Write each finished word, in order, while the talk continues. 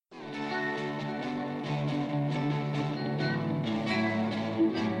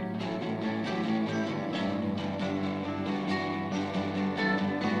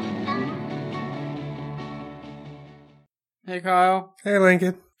Hey, Kyle. Hey,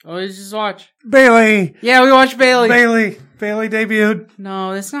 Lincoln. Oh, did you just watch? Bayley! Yeah, we watched Bayley. Bayley debuted.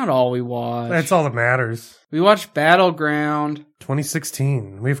 No, that's not all we watched. That's all that matters. We watched Battleground.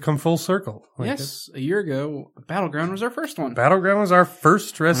 2016. We've come full circle. Lincoln. Yes, a year ago. Battleground was our first one. Battleground was our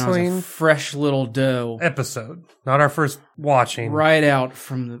first When I was a wrestling fresh little doe. episode. Not our first watching. Right out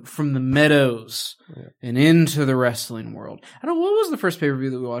from the meadows and into the wrestling world. I don't know, what was the first pay-per-view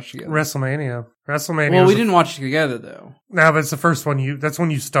that we watched together? WrestleMania. Well, we didn't watch it together, though. No, but it's the first one that's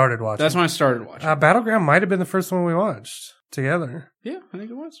when you started watching. That's when I started watching. Battleground might have been the first one we watched together. Yeah, I think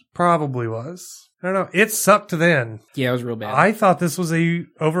it was. Probably was. I don't know. It sucked then. Yeah, it was real bad. I thought this was a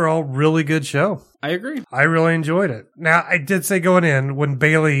overall really good show. I agree. I really enjoyed it. Now, I did say going in, when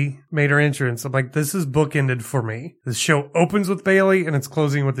Bayley made her entrance, I'm like, this is bookended for me. This show opens with Bayley and it's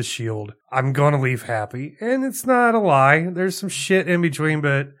closing with the Shield. I'm going to leave happy. And it's not a lie. There's some shit in between,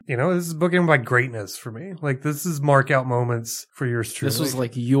 but, this is bookended by greatness for me. Like, this is mark out moments for yours truly. This was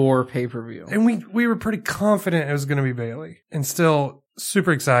like your pay-per-view. And we were pretty confident it was going to be Bayley. And still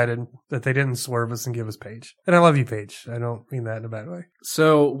super excited that they didn't swerve us and give us Paige. And I love you, Paige. I don't mean that in a bad way.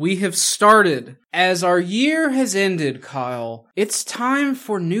 So we have started. As our year has ended, Kyle, it's time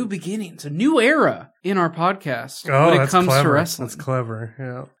for new beginnings, a new era in our podcast when it comes clever. to wrestling. That's clever,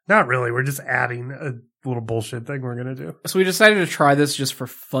 yeah. Not really. We're just adding a little bullshit thing we're going to do. So we decided to try this just for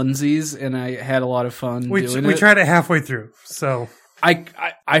funsies, and I had a lot of fun doing it. We tried it halfway through, so...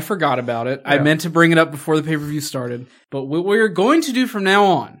 I forgot about it. Yeah. I meant to bring it up before the pay-per-view started. But what we're going to do from now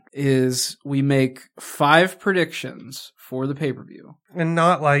on is we make 5 predictions for the pay-per-view. And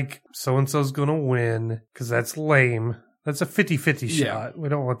not like, so-and-so's going to win, because that's lame. That's a 50-50 shot. We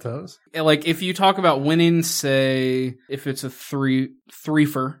don't want those. Like, if you talk about winning, say, if it's a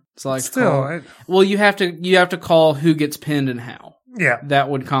threefer, it's like... Still... well, you have to call who gets pinned and how. Yeah. That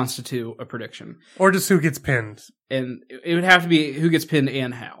would constitute a prediction. Or just who gets pinned. And it would have to be who gets pinned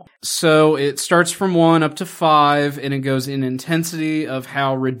and how. So it starts from 1 up to 5, and it goes in intensity of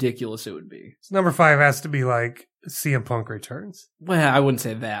how ridiculous it would be. So number 5 has to be like CM Punk returns. Well, I wouldn't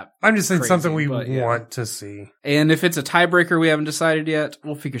say that. I'm just saying crazy, something we but yeah. want to see. And if it's a tiebreaker we haven't decided yet,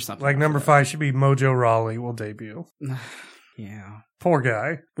 we'll figure something Like out number for 5 should be Mojo Rawley will debut. that. Yeah. Poor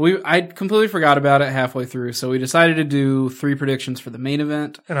guy. I completely forgot about it halfway through, so we decided to do 3 predictions for the main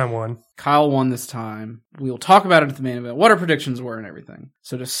event. And I won. Kyle won this time. We'll talk about it at the main event, what our predictions were and everything.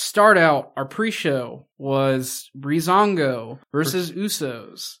 So to start out, our pre-show was Breezango versus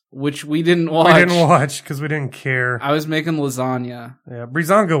Usos, which we didn't watch. We didn't watch because we didn't care. I was making lasagna. Yeah,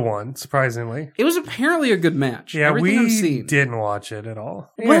 Breezango won, surprisingly. It was apparently a good match. Yeah, Everything I've we seen. didn't watch it at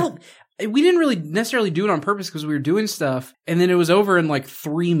all. Well, we didn't really necessarily do it on purpose because we were doing stuff, and then it was over in like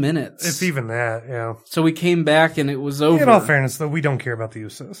 3 minutes. It's even that, yeah. So we came back and it was over. In all fairness, though, we don't care about the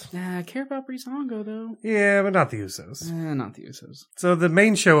Usos. Nah, I care about Breezango, though. Yeah, but not the Usos. Not the Usos. So the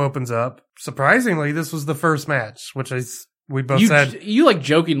main show opens up. Surprisingly, this was the first match, which we both said. You like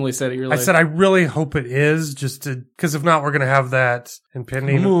jokingly said it. You're like, I said, I really hope it is, just to, because if not, we're going to have that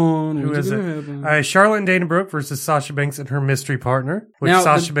impending. Come on, Who what's is it? gonna happen? Charlotte and Dana Brooke versus Sasha Banks and her mystery partner, which Now,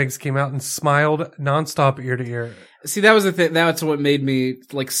 Sasha Banks came out and smiled nonstop ear to ear. See, that was the thing. That's what made me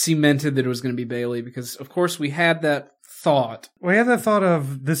like cemented that it was going to be Bayley because, of course, we had that thought. We had that thought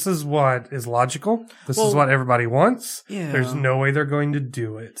of this is what is logical. This is Well, what everybody wants. Yeah. There's no way they're going to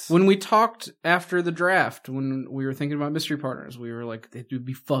do it. When we talked after the draft, when we were thinking about mystery partners, we were like, it would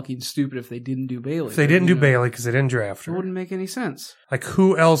be fucking stupid if they didn't do Bayley. If they didn't do Bayley because they didn't draft It her. wouldn't make any sense. Like,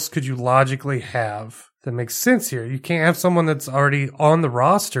 who else could you logically have that makes sense here? You can't have someone that's already on the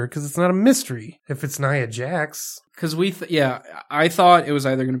roster because it's not a mystery. If it's Nia Jax, Because I thought it was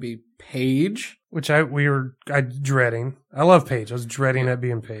either going to be Paige. which I dreading. I love Paige. I was dreading it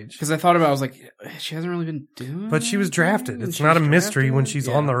being Paige. Because I thought about it, I was like, she hasn't really been doing But she was drafted. anything. It's She not a was mystery drafted. when she's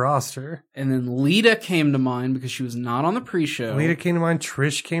Yeah. on the roster. And then Lita came to mind because she was not on the pre-show. Lita came to mind.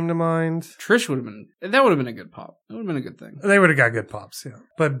 Trish came to mind. Trish would have been a good pop. That would have been a good thing. They would have got good pops, yeah.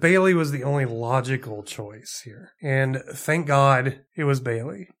 But Bayley was the only logical choice here. And thank God it was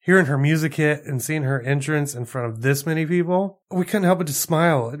Bayley. Hearing her music hit and seeing her entrance in front of this many people, we couldn't help but to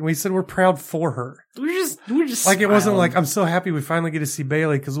smile. And we said we're proud for her. We were just Like, it wasn't smiling. like, I'm so happy we finally get to see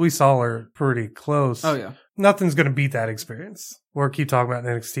Bayley because we saw her pretty close. Oh yeah. Nothing's going to beat that experience. Or keep talking about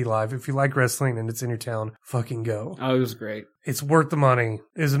NXT Live. If you like wrestling and it's in your town, fucking go. Oh, it was great. It's worth the money.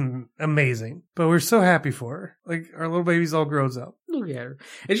 It's amazing. But we're so happy for her. Like, our little baby's all grows up. Look at her.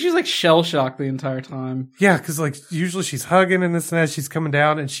 And she's like shell shocked the entire time. Yeah, because like usually she's hugging and this and that. She's coming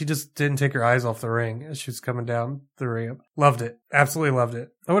down and she just didn't take her eyes off the ring as she was coming down the ramp. Loved it. Absolutely loved it.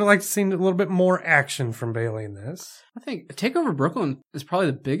 I would have liked to see a little bit more action from Bayley in this. I think Takeover Brooklyn is probably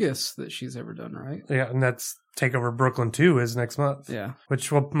the biggest that she's ever done, right? Yeah, and that's Takeover Brooklyn 2 is next month. Yeah.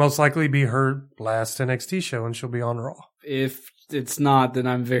 Which will most likely be her last NXT show and she'll be on Raw. If it's not, then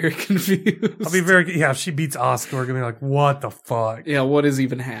I'm very confused. I'll be very, yeah, if she beats Asuka, we're going to be like, what the fuck? Yeah, what is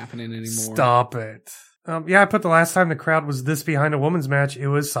even happening anymore? Stop it. Yeah, I put the last time the crowd was this behind a women's match, it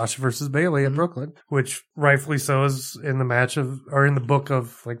was Sasha versus Bayley at Brooklyn, which rightfully so is in the match of, or in the book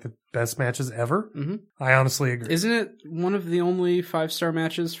of like the best matches ever. Mm-hmm. I honestly agree. Isn't it one of the only 5-star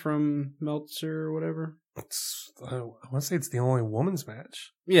matches from Meltzer or whatever? I want to say it's the only women's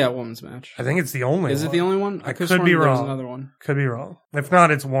match. Yeah, women's match. I think it's the only Is one. it the only one? I could've could sworn be there was wrong. another one. Could be wrong. If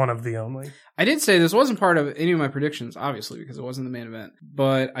not, it's one of the only. I did say this wasn't part of any of my predictions, obviously, because it wasn't the main event.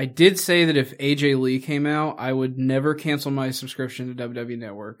 But I did say that if AJ Lee came out, I would never cancel my subscription to WWE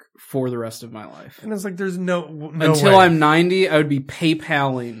Network for the rest of my life. And it's like, there's no Until way. I'm 90, I would be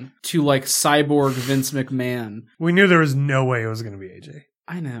PayPaling to like cyborg Vince McMahon. We knew there was no way it was going to be AJ.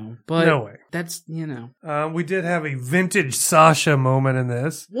 I know, but No way. that's, We did have a vintage Sasha moment in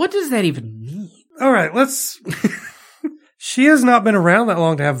this. What does that even mean? All right, let's... She has not been around that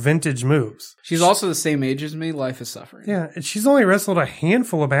long to have vintage moves. She's also the same age as me. Life is suffering. Yeah, and she's only wrestled a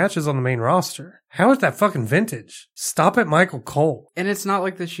handful of matches on the main roster. How is that fucking vintage? Stop it, Michael Cole. And it's not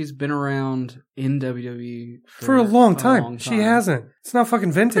like that she's been around in WWE For a long time. She hasn't. It's not fucking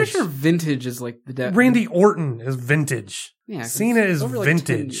I'm vintage. pretty sure vintage is like the depth. Randy Orton is vintage. Yeah, 'cause Cena is over, like, 10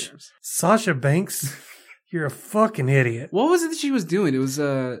 vintage. years. Sasha Banks, you're a fucking idiot. What was it that she was doing? It was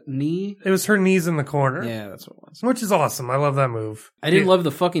a knee. It was her knees in the corner. Yeah, that's what it was. Which is awesome. I love that move. I didn't love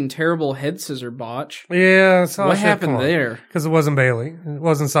the fucking terrible head scissor botch. Yeah, Sasha. What happened there? Because it wasn't Bayley. It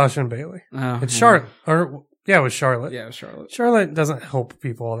wasn't Sasha and Bayley. Oh, It's yeah. Charlotte. Or, yeah, it was Charlotte. Yeah, it was Charlotte. Charlotte doesn't help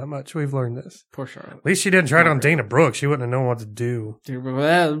people all that much. We've learned this. Poor Charlotte. At least she didn't try it on Dana Brooke. She wouldn't have known what to do. She would,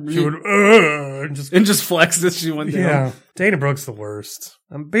 And just flexed as she went down. yeah. Dana Brooke's the worst.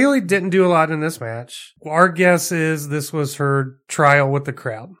 Bayley didn't do a lot in this match. Our guess is this was her trial with the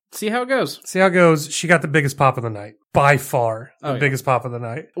crowd. See how it goes. See how it goes. She got the biggest pop of the night. By far. The Oh, yeah. biggest pop of the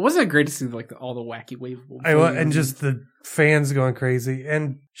night. Wasn't it great to see like all the wacky waveable And just the fans going crazy.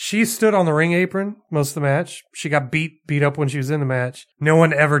 And she stood on the ring apron most of the match. She got beat up when she was in the match. No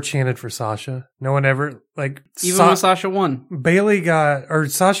one ever chanted for Sasha. No one ever, like... even when Sasha won.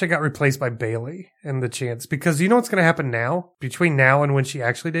 Sasha got replaced by Bayley in the chants. Because you know what's going to happen now? Between now and when she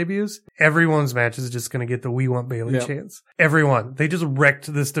actually debuts? Everyone's match is just going to get the "We Want Bayley" chants. Everyone. They just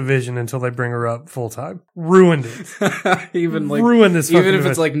wrecked this division until they bring her up full time. Ruined it. Even like Ruined this even fucking if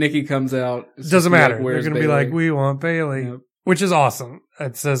it's division. like Nikki comes out, it's just Doesn't matter. Like, They're where's going to be Bayley? like, "We want Bayley," Yep. which is awesome.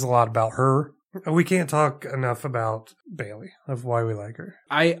 It says a lot about her. We can't talk enough about Bayley, of why we like her.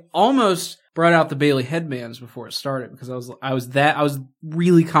 I almost brought out the Bayley headbands before it started because I was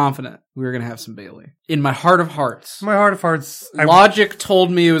really confident we were going to have some Bayley. In my heart of hearts. My heart of hearts. Logic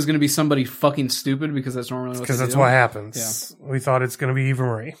told me it was going to be somebody fucking stupid because that's normally what Because they that's do. what happens. Yeah. We thought it's going to be Eva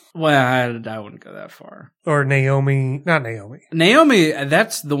Marie. Well, I wouldn't go that far. Or Naomi. Not Naomi. Naomi,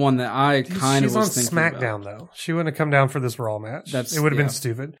 that's the one that I kind of She's on was thinking SmackDown, about. Though. She wouldn't have come down for this Raw match. It would have yeah. been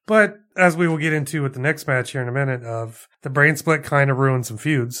stupid. But as we will get into with the next match here in a minute, of the brain split kind of ruined some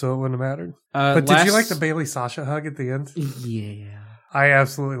feuds, so it wouldn't have mattered. But did you like the Bayley Sasha hug at the end? Yeah. I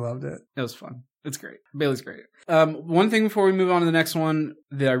absolutely loved it. It was fun. It's great. Bayley's great. One thing before we move on to the next one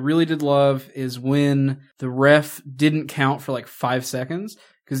that I really did love is when the ref didn't count for like 5 seconds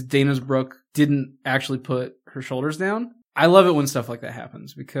because Dana Brooke didn't actually put her shoulders down. I love it when stuff like that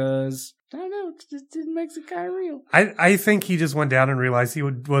happens because, I don't know, it just makes it kind of real. I think he just went down and realized he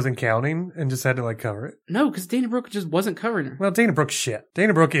wasn't counting and just had to like cover it. No, because Dana Brooke just wasn't covering her. Well, Dana Brooke's shit.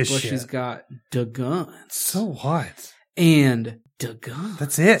 Dana Brooke is shit. She's got the guns. So what? And the guns.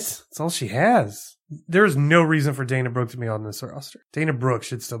 That's it. That's all she has. There is no reason for Dana Brooke to be on this roster. Dana Brooke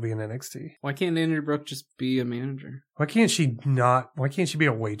should still be in NXT. Why can't Dana Brooke just be a manager? Why can't she be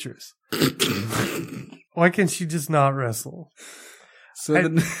a waitress? Why can't she just not wrestle?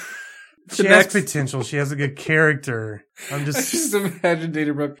 So she has potential. She has a good character. I just imagine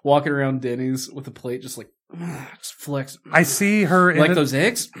Dana Brooke walking around Denny's with a plate, just like, just flex. I see her like those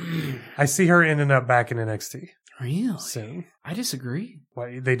eggs. I see her ending up back in NXT. Really? soon. I disagree.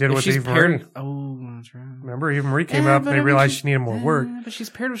 Why they did If with she's Eve Marie. paired, oh, that's right. Remember, Eve Marie came Yeah, out. but They I mean, realized she needed more work. But she's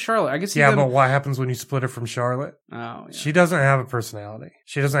paired with Charlotte. I guess. Yeah, but what happens when you split her from Charlotte? Oh, yeah. She doesn't have a personality.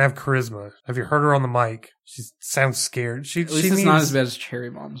 She doesn't have charisma. Have you heard her on the mic? She sounds scared. At least it's not as bad as Cherry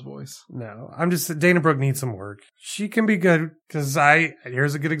Mom's voice. No, I'm just Dana Brooke needs some work. She can be good because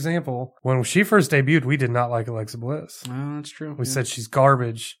here's a good example. When she first debuted, we did not like Alexa Bliss. Oh, that's true. We said she's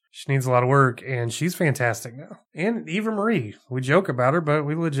garbage. She needs a lot of work, and she's fantastic now. And Eva Marie, we joke about her, but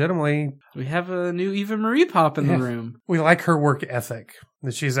we have a new Eva Marie pop in the room. We like her work ethic,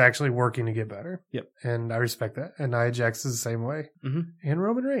 that she's actually working to get better. Yep. And I respect that. And Nia Jax is the same way. Mm-hmm. And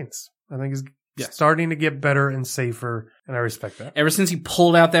Roman Reigns, I think, is starting to get better and safer, and I respect that. Ever since he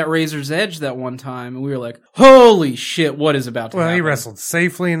pulled out that Razor's Edge that one time, and we were like, holy shit, what is about to happen? Well, he wrestled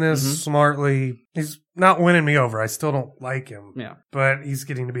safely in this, smartly. He's not winning me over. I still don't like him. Yeah. But he's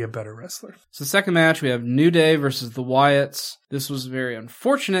getting to be a better wrestler. So second match, we have New Day versus the Wyatts. This was very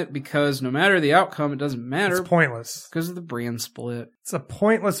unfortunate because no matter the outcome, it doesn't matter. It's pointless. Because of the brand split. It's a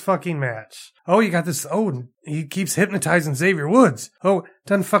pointless fucking match. Oh, you got this. Oh, he keeps hypnotizing Xavier Woods. Oh,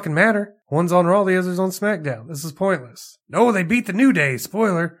 doesn't fucking matter. One's on Raw, the other's on SmackDown. This is pointless. No, they beat the New Day.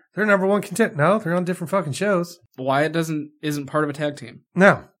 Spoiler. They're number one contender. No, they're on different fucking shows. Wyatt isn't part of a tag team.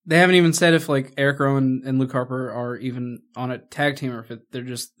 No. They haven't even said if like Eric Rowan and Luke Harper are even on a tag team or if they're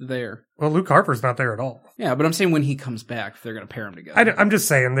just there. Well, Luke Harper's not there at all. Yeah, but I'm saying when he comes back, if they're going to pair him together. I'm just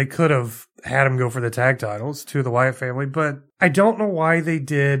saying they could have had him go for the tag titles to the Wyatt family, but I don't know why they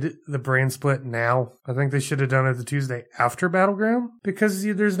did the brand split now. I think they should have done it the Tuesday after Battleground because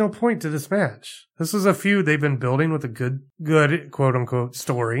there's no point to this match. This is a feud they've been building with a good quote unquote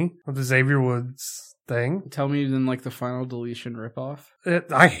story with the Xavier Woods thing. Tell me you didn't like the final deletion ripoff.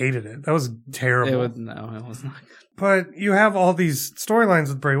 I hated it. That was terrible. It was not good. But you have all these storylines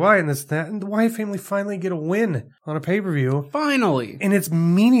with Bray Wyatt and this and that, and the Wyatt family finally get a win on a pay-per-view. Finally. And it's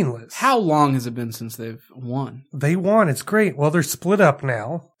meaningless. How long has it been since they've won? They won. It's great. Well, they're split up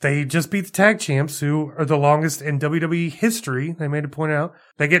now. They just beat the tag champs, who are the longest in WWE history. They made a point out.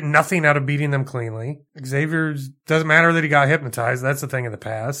 They get nothing out of beating them cleanly. Xavier, doesn't matter that he got hypnotized. That's a thing of the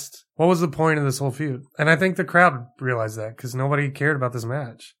past. What was the point of this whole feud? And I think the crowd realized that because nobody cared about this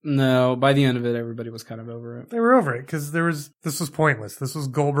match. No, by the end of it, everybody was kind of over it. They were over it because this was pointless. This was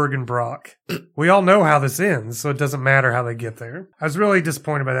Goldberg and Brock. We all know how this ends, so it doesn't matter how they get there. I was really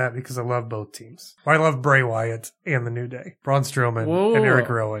disappointed by that because I love both teams. I love Bray Wyatt and the New Day. Braun Strowman and Eric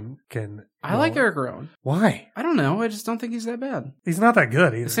Rowan can... I like Eric Rowan. Why? I don't know. I just don't think he's that bad. He's not that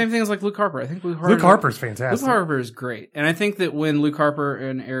good either. The same thing as like Luke Harper. I think Luke Harper's fantastic. Luke Harper is great. And I think that when Luke Harper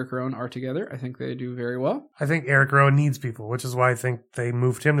and Eric Rowan are together, I think they do very well. I think Eric Rowan needs people, which is why I think they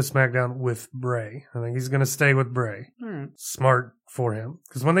moved him to SmackDown with Bray. I think he's going to stay with Bray. All right. Smart for him.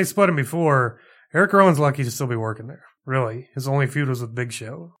 Because when they split him before, Eric Rowan's lucky to still be working there. Really. His only feud was with Big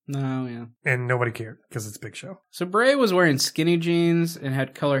Show. No, yeah. And nobody cared because it's Big Show. So Bray was wearing skinny jeans and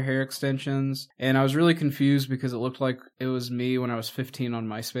had color hair extensions. And I was really confused because it looked like it was me when I was 15 on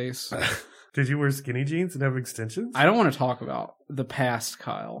MySpace. Did you wear skinny jeans and have extensions? I don't want to talk about the past,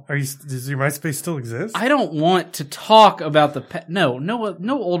 Kyle. Does your MySpace still exist? I don't want to talk about the past. No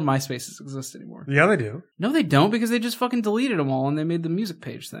old MySpaces exist anymore. Yeah, they do. No, they don't because they just fucking deleted them all and they made the music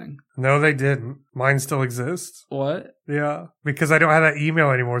page thing. No, they didn't. Mine still exists. What? Yeah, because I don't have that email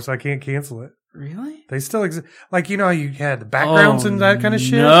anymore, so I can't cancel it. Really? They still exist. Like, you know how you had the backgrounds and that kind of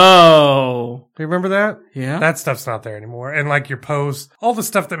shit? No. Do you remember that? Yeah. That stuff's not there anymore. And like your posts, all the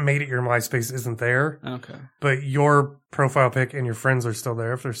stuff that made it your MySpace isn't there. Okay. But your profile pic and your friends are still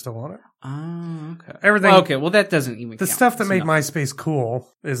there if they're still on it. Oh, okay. Everything. Okay, well that doesn't even The count. stuff that It's made enough. MySpace cool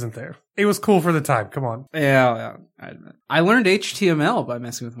isn't there. It was cool for the time. Come on. Yeah, I admit. I learned HTML by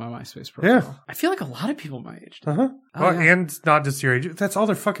messing with my MySpace profile. Yeah. I feel like a lot of people my age. Uh-huh. Oh, Well, yeah. and not just your age. That's all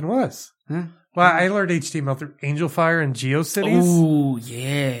there fucking was. Huh? Well, I learned HTML through Angel Fire and GeoCities. Ooh,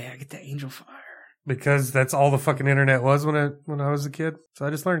 yeah. Get that Angel Fire. Because that's all the fucking internet was when I was a kid. So I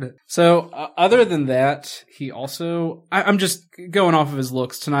just learned it. So, other than that, he also... I'm just going off of his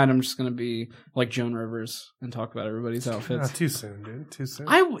looks. Tonight, I'm just going to be like Joan Rivers and talk about everybody's outfits. Too soon, dude. Too soon.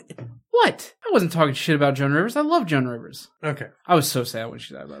 What? I wasn't talking shit about Joan Rivers. I love Joan Rivers. Okay. I was so sad when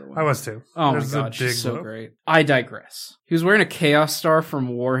she died, by the way. I was too. Oh It my was a god, she's big so blow. great. I digress. He was wearing a Chaos Star from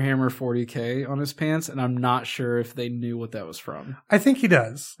Warhammer 40k on his pants, and I'm not sure if they knew what that was from. I think he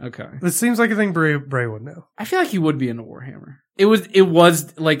does. Okay. This seems like a thing Bray would know. I feel like he would be into Warhammer. It was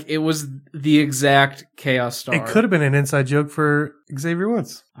the exact Chaos Star. It could have been an inside joke for Xavier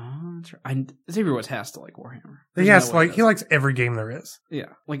Woods. Oh. Xavier Woods has to like Warhammer. He likes every game there is. Yeah,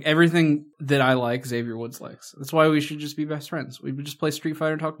 like everything that I like, Xavier Woods likes. That's why we should just be best friends. We would just play Street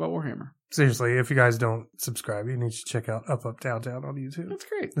Fighter and talk about Warhammer. Seriously, if you guys don't subscribe, you need to check out Up Up Down Down on YouTube. That's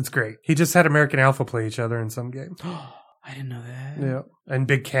great. It's great. He just had American Alpha play each other in some game. I didn't know that. Yeah, and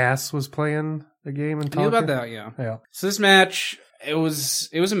Big Cass was playing the game and I knew talking. about that. Yeah. Yeah. So this match, it was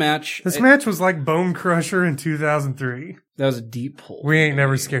a match. This match was like Bone Crusher in 2003. That was a deep pull. We ain't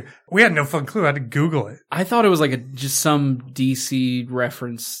never scared. We had no fucking clue. I had to Google it. I thought it was like just some DC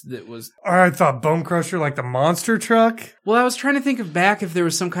reference that was. Or I thought Bone Crusher like the monster truck. Well, I was trying to think of back if there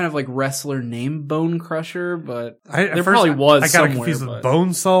was some kind of like wrestler named Bone Crusher, but There probably was. I got confused with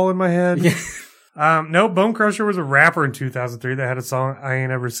Bonesaw in my head. Yeah. No, Bone Crusher was a rapper in 2003 that had a song, I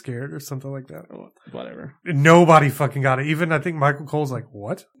Ain't Ever Scared or something like that. Whatever. Nobody fucking got it. Even I think Michael Cole's like,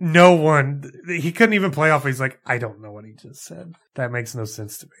 what? No one. He couldn't even play off. He's like, I don't know what he just said. That makes no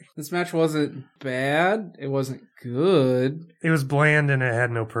sense to me. This match wasn't bad. It wasn't good. It was bland and it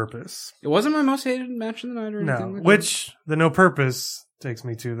had no purpose. It wasn't my most hated match of the night or anything. No, which the no purpose takes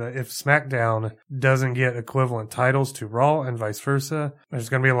me to that if SmackDown doesn't get equivalent titles to Raw and vice versa, there's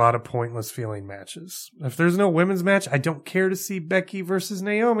going to be a lot of pointless feeling matches. If there's no women's match, I don't care to see Becky versus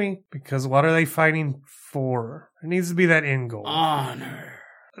Naomi because what are they fighting for? There needs to be that end goal. Honor.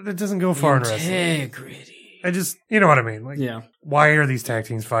 That doesn't go far in wrestling. Integrity. I just, you know what I mean? Like, yeah. Why are these tag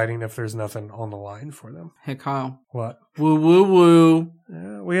teams fighting if there's nothing on the line for them? Hey, Kyle. What? Woo, woo, woo.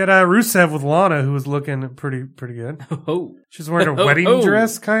 We had Rusev with Lana, who was looking pretty good. Oh. She's wearing a wedding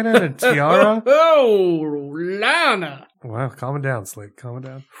dress, kind of, and a tiara. Oh, Lana. Wow, calm it down, Slick. Calm it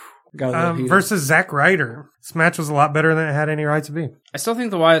down. Versus Zack Ryder. This match was a lot better than it had any right to be. I still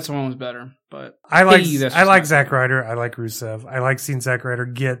think the Wyatt's one was better, but I like Zack Ryder. I like Rusev. I like seeing Zack Ryder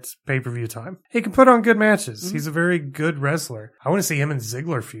get pay-per-view time. He can put on good matches. Mm-hmm. He's a very good wrestler. I want to see him and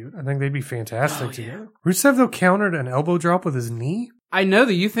Ziggler feud. I think they'd be fantastic together. Yeah. Rusev, though, countered an elbow drop with his knee. I know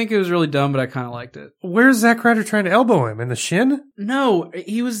that you think it was really dumb, but I kind of liked it. Where's Zack Ryder trying to elbow him? In the shin? No,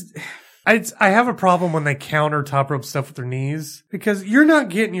 he was... I have a problem when they counter top rope stuff with their knees because you're not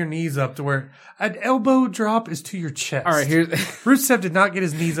getting your knees up to where an elbow drop is to your chest. All right, here's Rusev did not get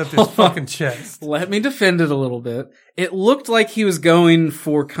his knees up to his fucking chest. Let me defend it a little bit. It looked like he was going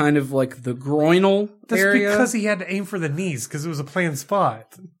for kind of like the groinal area. That's because he had to aim for the knees because it was a planned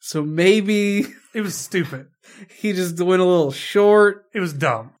spot. So maybe it was stupid. He just went a little short. It was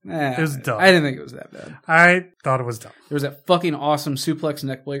dumb. It was dumb. I didn't think it was that bad. I thought it was dumb. There was that fucking awesome suplex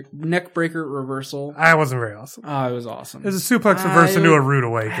neck breaker reversal. I wasn't very awesome. Oh, it was awesome. It was a suplex reverse into a rude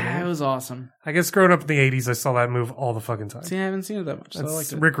awakening. It was awesome. I guess growing up in the 80s, I saw that move all the fucking time. See, I haven't seen it that much. So I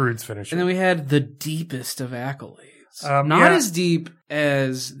liked it. Rick Rude's finisher. And then we had the deepest of accolades. Not as deep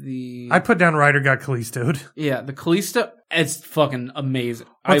as the... I put down Ryder got Kalisto'd. Yeah, the Kalisto, it's fucking amazing.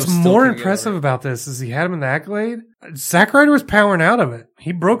 What's more impressive about this is he had him in the accolade. Zack Ryder was powering out of it.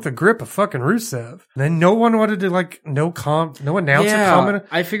 He broke the grip of fucking Rusev. Then no one wanted to no announcer comment.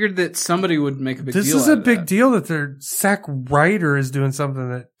 I figured that somebody would make a big deal. This is a big deal that Zack Ryder is doing something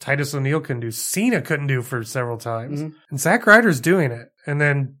that Titus O'Neil couldn't do. Cena couldn't do for several times. Mm-hmm. And Zack Ryder's doing it. And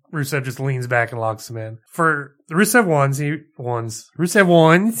then Rusev just leans back and locks him in. For the Rusev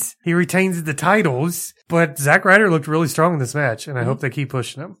wins. He retains the titles. But Zack Ryder looked really strong in this match, and I hope they keep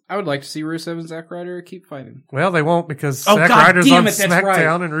pushing him. I would like to see Rusev and Zack Ryder keep fighting. Well, they won't because Zack Ryder's on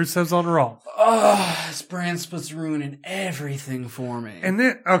SmackDown and Rusev's on Raw. Oh, this brand split's ruining everything for me. And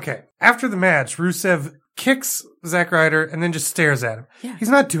then, after the match, Rusev kicks Zack Ryder and then just stares at him. Yeah. He's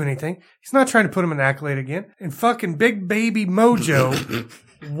not doing anything. He's not trying to put him in the accolade again. And fucking Big Baby Mojo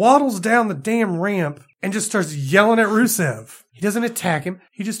waddles down the damn ramp and just starts yelling at Rusev. He doesn't attack him.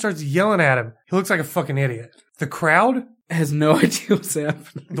 He just starts yelling at him. He looks like a fucking idiot. The crowd has no idea what's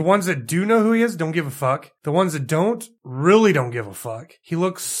happening. The ones that do know who he is don't give a fuck. The ones that don't really don't give a fuck. He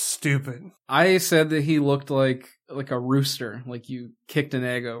looks stupid. I said that he looked like a rooster, like you kicked an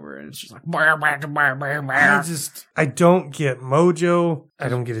egg over and it's just like I don't get Mojo. I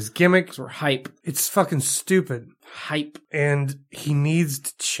don't get his gimmick. Or hype. It's fucking stupid. Hype. And he needs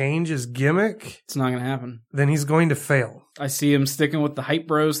to change his gimmick. It's not going to happen. Then he's going to fail. I see him sticking with the hype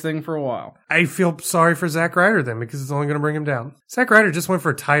bros thing for a while. I feel sorry for Zack Ryder then because it's only going to bring him down. Zack Ryder just went for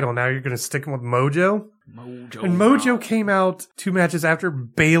a title. Now you're going to stick him with Mojo? And Mojo came out 2 matches after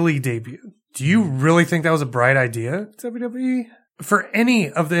Bayley debuted. Do you really think that was a bright idea, WWE? For any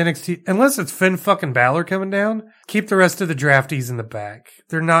of the NXT, unless it's Finn fucking Balor coming down, keep the rest of the draftees in the back.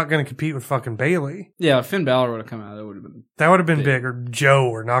 They're not going to compete with fucking Bayley. Yeah, if Finn Balor would have come out, that would have been big. Or Joe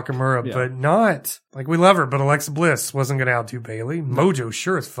or Nakamura, but not. Like, we love her, but Alexa Bliss wasn't going to outdo Bayley. Mojo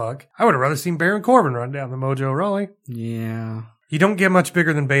sure as fuck. I would have rather seen Baron Corbin run down than Mojo Rawley. Yeah. You don't get much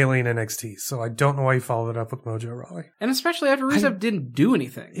bigger than Bailey in NXT, so I don't know why you followed it up with Mojo Rawley. And especially after Rusev didn't do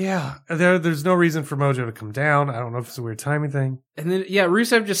anything. Yeah, there's no reason for Mojo to come down. I don't know if it's a weird timing thing. And then,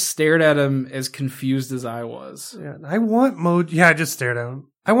 Rusev just stared at him as confused as I was. Yeah, I want Mojo. Yeah, I just stared at him.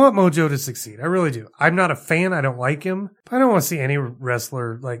 I want Mojo to succeed. I really do. I'm not a fan. I don't like him. But I don't want to see any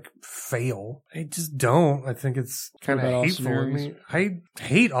wrestler fail. I just don't. I think it's kind of hateful of me. I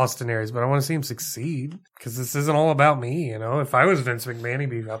hate Austin Aries, but I want to see him succeed because this isn't all about me. If I was Vince McMahon, he'd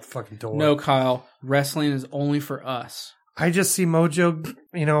be out the fucking door. No, Kyle. Wrestling is only for us. I just see Mojo,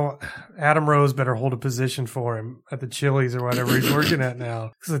 Adam Rose better hold a position for him at the Chili's or whatever he's working at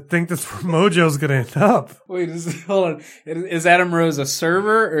now. Because I think that's where Mojo's going to end up. Wait, hold on. Is Adam Rose a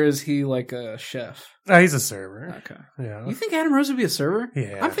server or is he like a chef? He's a server. Okay. Yeah. You think Adam Rose would be a server?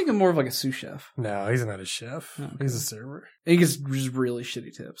 Yeah. I'm thinking more of like a sous chef. No, he's not a chef. Okay. He's a server. He gets just really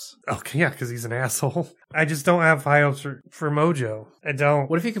shitty tips. Okay, yeah, because he's an asshole. I just don't have high hopes for Mojo. I don't.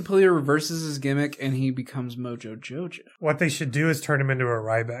 What if he completely reverses his gimmick and he becomes Mojo Jojo? What they should do is turn him into a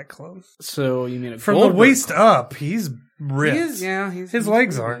Ryback clone. So you mean from the waist up, he's ripped. His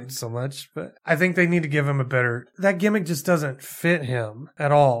legs really aren't so much, but I think they need to give him a better. That gimmick just doesn't fit him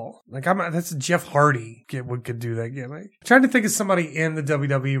at all. That's Jeff Hardy could do that gimmick. I'm trying to think of somebody in the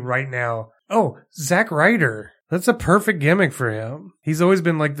WWE right now. Oh, Zack Ryder. That's a perfect gimmick for him. He's always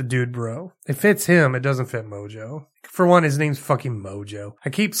been like the dude bro. It fits him. It doesn't fit Mojo. For one, his name's fucking Mojo. I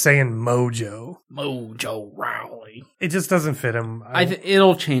keep saying Mojo. Mojo Rawley. It just doesn't fit him.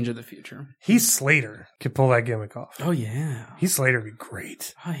 It'll change in the future. Heath Slater could pull that gimmick off. Oh, yeah. Heath Slater would be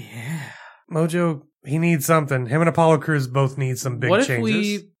great. Oh, yeah. Mojo, he needs something. Him and Apollo Crews both need some big changes. What if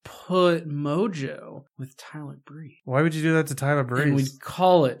we put Mojo with Tyler Bree? Why would you do that to Tyler Bree? And we'd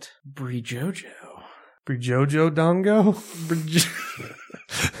call it Bree Jojo. Bree Jojo Dongo?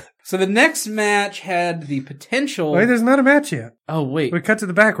 So the next match had the potential... Wait, there's not a match yet. Oh, wait. We cut to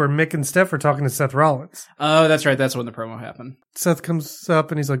the back where Mick and Steph are talking to Seth Rollins. Oh, that's right. That's when the promo happened. Seth comes up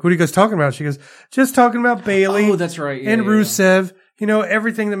and he's like, what are you guys talking about? She goes, just talking about Bailey. Oh, that's right. And Rusev.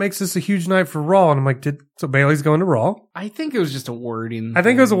 Everything that makes this a huge night for Raw. And I'm like, so Bailey's going to Raw? I think it was just a wording I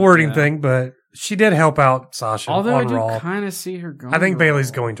think it was a wording thing, but she did help out Sasha on Raw. Although I do kind of see her going I think to Bailey's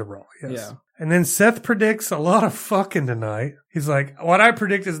Raw. going to Raw, yes. Yeah. And then Seth predicts a lot of fucking tonight. He's like, what I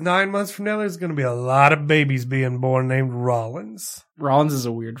predict is 9 months from now, there's going to be a lot of babies being born named Rollins. Rollins is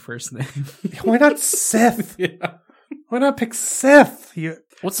a weird first name. Why not Seth? Yeah. Why not pick Seth?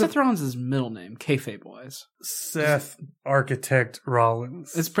 What's Seth Rollins' middle name, kayfabe-wise? Seth Architect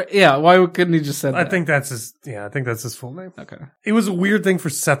Rollins. Why couldn't he just say that? I think that's his full name. Okay. It was a weird thing for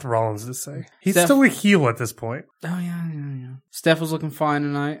Seth Rollins to say. He's still a heel at this point. Oh, yeah. Steph was looking fine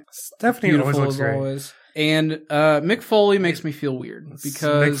tonight. Stephanie always looks great. Always. And Mick Foley makes me feel weird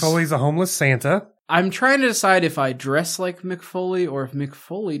because Mick Foley's a homeless Santa. I'm trying to decide if I dress like Mick Foley or if Mick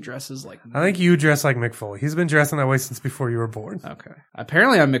Foley dresses like me. I think you dress like Mick Foley. He's been dressing that way since before you were born. Okay.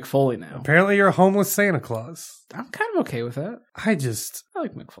 Apparently I'm Mick Foley now. Apparently you're a homeless Santa Claus. I'm kind of okay with that. I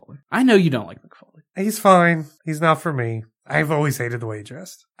like Mick Foley. I know you don't like Mick Foley. He's fine. He's not for me. I've always hated the way he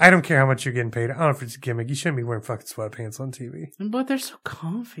dressed. I don't care how much you're getting paid. I don't know if it's a gimmick. You shouldn't be wearing fucking sweatpants on TV. But they're so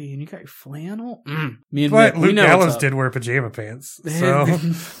comfy, and you got your flannel. Me and Mick, Luke Gallows did wear pajama pants. So...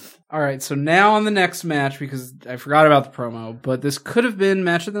 All right, so now on the next match, because I forgot about the promo, but this could have been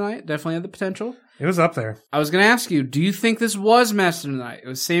match of the night. Definitely had the potential. It was up there. I was going to ask you, do you think this was match of the night? It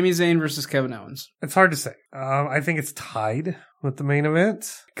was Sami Zayn versus Kevin Owens. It's hard to say. I think it's tied with the main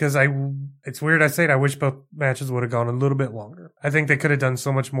event because it's weird I say it. I wish both matches would have gone a little bit longer. I think they could have done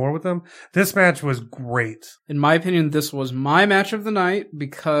so much more with them. This match was great. In my opinion, this was my match of the night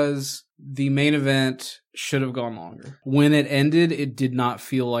because the main event should have gone longer. When it ended, it did not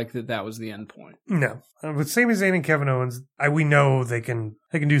feel like that was the end point. No. With Sami Zayn and Kevin Owens, we know they can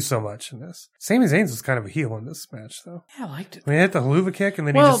do so much in this. Sami Zayn was kind of a heel in this match, though. Yeah, I liked it. He hit the haluva kick, and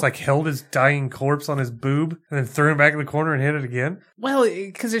then he just held his dying corpse on his boob, and then threw him back in the corner and hit it again. Well,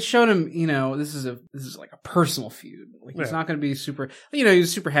 because it showed him, this is like a personal feud. Like he's not going to be super. He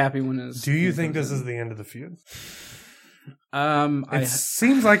was super happy when his. Do you think this is the end of the feud? It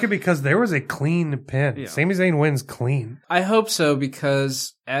seems like it because there was a clean pin. Yeah. Sami Zayn wins clean. I hope so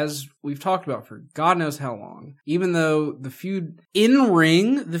because as we've talked about for God knows how long, even though the feud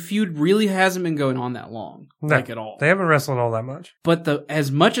really hasn't been going on that long, at all. They haven't wrestled all that much. But as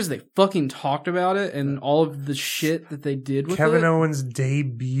much as they fucking talked about it and all of the shit that they did with Kevin Owens'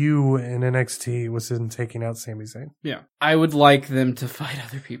 debut in NXT was him taking out Sami Zayn. Yeah. I would like them to fight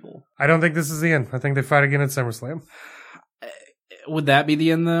other people. I don't think this is the end. I think they fight again at SummerSlam. Would that be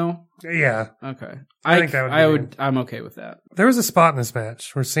the end, though? Yeah. Okay. I think that would be I'm okay with that. There was a spot in this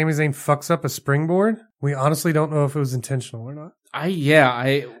match where Sami Zayn fucks up a springboard. We honestly don't know if it was intentional or not.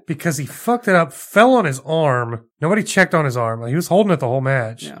 because he fucked it up, fell on his arm. Nobody checked on his arm. Like, he was holding it the whole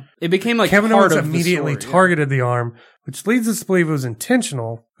match. Yeah. It became like Kevin part Owens of immediately the story, targeted the arm, which leads us to believe it was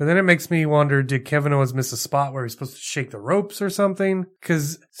intentional. But then it makes me wonder, did Kevin Owens miss a spot where he's supposed to shake the ropes or something?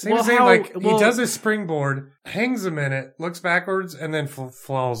 Because he does his springboard, hangs a minute, looks backwards, and then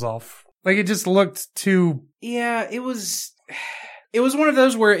falls off. Like, it just looked too... Yeah, it was one of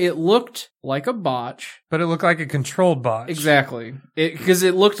those where it looked like a botch. But it looked like a controlled botch. Exactly. Because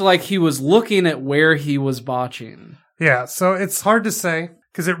it looked like he was looking at where he was botching. Yeah, so it's hard to say.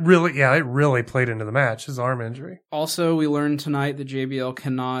 Because it really played into the match, his arm injury. Also, we learned tonight that JBL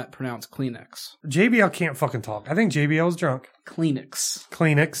cannot pronounce Kleenex. JBL can't fucking talk. I think JBL's drunk. Kleenex.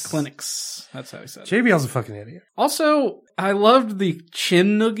 That's how he said it. JBL's a fucking idiot. Also, I loved the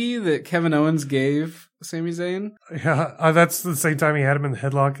chin noogie that Kevin Owens gave Sami Zayn. Yeah, that's the same time he had him in the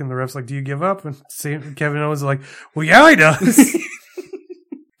headlock, and the ref's like, "Do you give up?" And Kevin Owens is like, "Well, yeah, he does."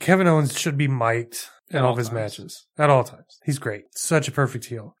 Kevin Owens should be mic'd in all of his matches. At all times. He's great. Such a perfect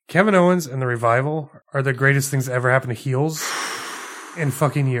heel. Kevin Owens and the Revival are the greatest things that ever happened to heels in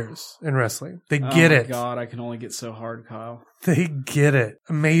fucking years in wrestling. They get it. Oh, God, I can only get so hard, Kyle. They get it.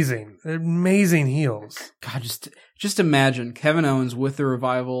 Amazing. They're amazing heels. God, just imagine Kevin Owens with the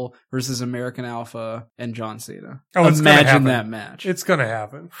Revival versus American Alpha and John Cena. Oh, it's imagine that match. It's going to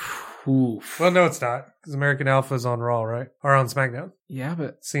happen. Oof. Well, no, it's not. Because American Alpha is on Raw, right? Or on SmackDown. Yeah,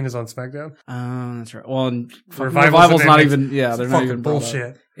 but Cena's on SmackDown. That's right. Well, and Revival's not even. Yeah, they're not even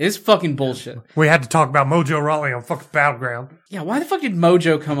bullshit. It's fucking bullshit. We had to talk about Mojo Rawley on fucking Battleground. Yeah, why the fuck did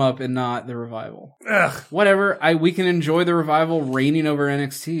Mojo come up and not the Revival? Ugh. Whatever. We can enjoy the Revival reigning over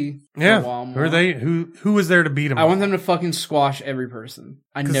NXT. Yeah. Who are they? Who was there to beat them? I want them to fucking squash every person.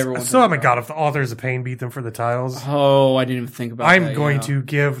 I never want. So, oh my God, if the Authors of Pain beat them for the titles. Oh, I didn't even think about that. I'm going to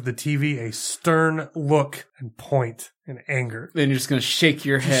give the TV a stern look and point in anger. Then you're just going to shake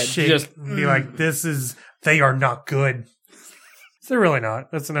your head. Just be like, they are not good. They're really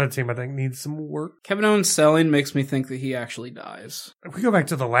not. That's another team I think needs some work. Kevin Owens selling makes me think that he actually dies. If we go back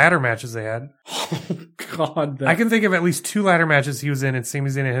to the ladder matches they had. Oh, God. I can think of at least 2 ladder matches he was in and Sami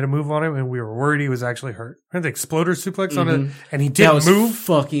Zayn hit a move on him and we were worried he was actually hurt. Remember the exploder suplex on it? And he didn't move.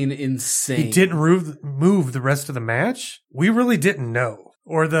 Fucking insane. He didn't move the rest of the match? We really didn't know.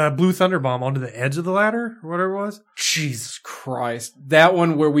 Or the Blue Thunder Bomb onto the edge of the ladder, or whatever it was. Jesus Christ. That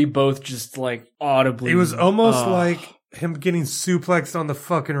one where we both just like audibly. It was almost like him getting suplexed on the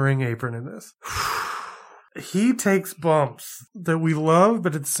fucking ring apron in this. He takes bumps that we love,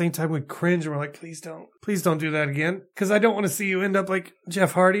 but at the same time we cringe and we're like, please don't do that again. Because I don't want to see you end up like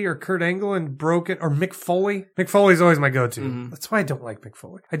Jeff Hardy or Kurt Angle and broken, or Mick Foley. Mick Foley's always my go-to. Mm-hmm. That's why I don't like Mick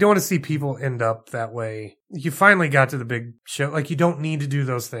Foley. I don't want to see people end up that way. You finally got to the big show. Like, you don't need to do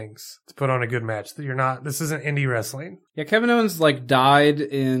those things to put on a good match. This isn't indie wrestling. Yeah, Kevin Owens like died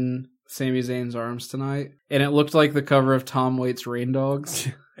in Sami Zayn's arms tonight, and it looked like the cover of Tom Waits' Rain Dogs.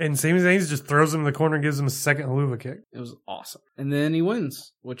 And Sami Zayn just throws him in the corner and gives him a second haluva kick. It was awesome. And then he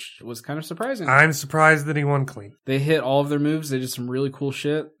wins, which was kind of surprising. I'm surprised that he won clean. They hit all of their moves. They did some really cool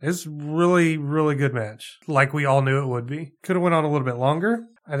shit. It's really, really good match. Like we all knew it would be. Could have went on a little bit longer.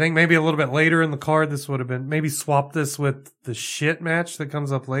 I think maybe a little bit later in the card, this would have been, maybe swap this with the shit match that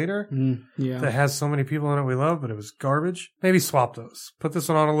comes up later. Yeah. That has so many people in it we love, but it was garbage. Maybe swap those. Put this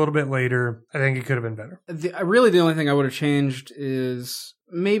one on a little bit later. I think it could have been better. Really, the only thing I would have changed is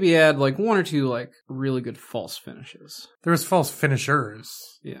maybe add like 1 or 2 like really good false finishes. There was false finishers.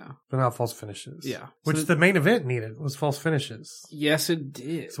 Yeah. But not false finishes. Yeah. Which the main event needed was false finishes. Yes, it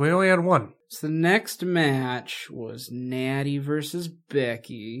did. So we only had 1. So the next match was Natty versus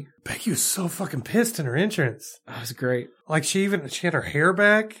Becky. Becky was so fucking pissed in her entrance. That was great. Like she had her hair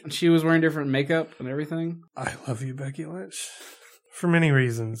back. She was wearing different makeup and everything. I love you, Becky Lynch. For many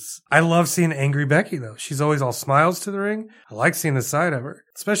reasons. I love seeing angry Becky, though. She's always all smiles to the ring. I like seeing the side of her.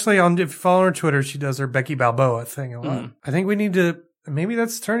 Especially if you follow her on Twitter, she does her Becky Balboa thing a lot. I think we need to... Maybe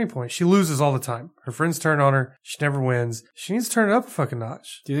that's the turning point. She loses all the time. Her friends turn on her. She never wins. She needs to turn it up a fucking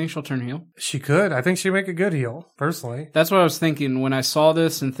notch. Do you think she'll turn heel? She could. I think she'd make a good heel, personally. That's what I was thinking when I saw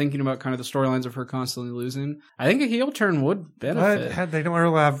this and thinking about kind of the storylines of her constantly losing. I think a heel turn would benefit. But they don't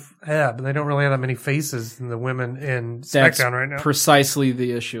really have that many faces than the women in SmackDown right now. Precisely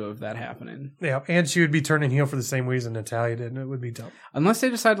the issue of that happening. Yeah, and she would be turning heel for the same reason Natalya did, and it would be dumb. Unless they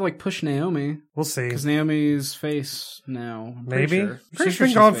decide to like push Naomi. We'll see. Because Naomi's face now. Maybe. She's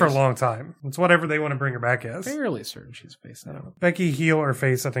been gone for a long time. It's whatever they want to bring her back as. Fairly certain she's face now. I don't know. Becky heel or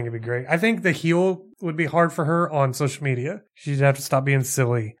face, I think it'd be great. I think the heel would be hard for her on social media. She'd have to stop being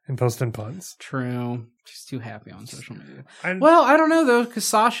silly and posting puns. True. She's too happy on social media. I don't know though, because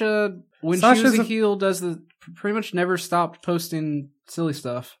Sasha, when she was a heel, does the pretty much never stopped posting silly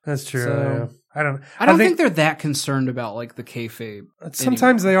stuff. That's true. So- Yeah. I don't think they're that concerned about like the kayfabe.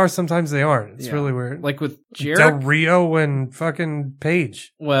 Sometimes they are, sometimes they aren't. It's Yeah. really weird. Like with Del Jarek. Rio and fucking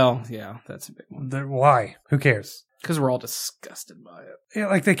Paige. Well, yeah, that's a big one. Why? Who cares? Because we're all disgusted by it. Yeah,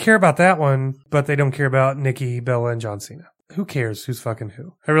 like they care about that one, but they don't care about Nikki, Bella, and John Cena. Who cares who's fucking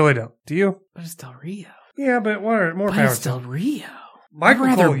who? I really don't. Do you? But it's Del Rio. Yeah, but what? More But power it's to Del him. Rio. Michael I'd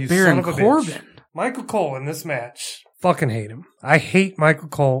rather Cole, you Baron son of a Corbin. bitch. Michael Cole in this match. Fucking hate him. I hate Michael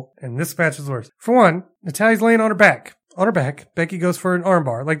Cole, and this match is worse. For one, Natalia's laying on her back. On her back, Becky goes for an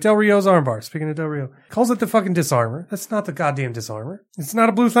armbar, like Del Rio's armbar. Speaking of Del Rio, calls it the fucking disarmor. That's not the goddamn disarmor. It's not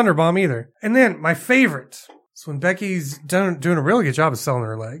a Blue Thunder Bomb either. And then my favorite is when Becky's doing a really good job of selling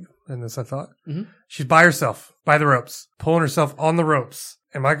her leg in this. I thought she's by herself, by the ropes, pulling herself on the ropes.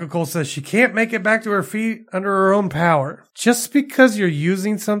 And Michael Cole says she can't make it back to her feet under her own power. Just because you're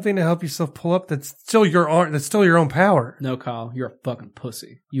using something to help yourself pull up, that's still your own power. No, Kyle, you're a fucking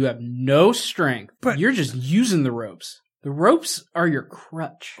pussy. You have no strength. But- you're just using the ropes. The ropes are your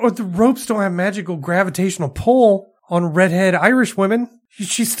crutch. Or the ropes don't have magical gravitational pull on redhead Irish women.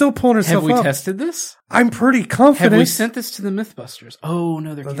 She's still pulling herself Have we up. tested this? I'm pretty confident. Have we sent this to the Mythbusters? Oh,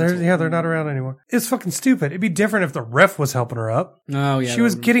 no, they're canceled. They're not around anymore. It's fucking stupid. It'd be different if the ref was helping her up. Oh, yeah. She that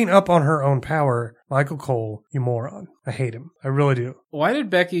was would- getting up on her own power. Michael Cole, you moron. I hate him. I really do. Why did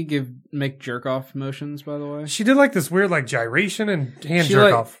Becky make jerk off motions, by the way? She did like this weird like gyration and hand She jerk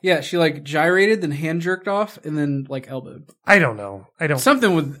like, off. Yeah, she like gyrated, then hand jerked off, and then like elbowed. I don't know.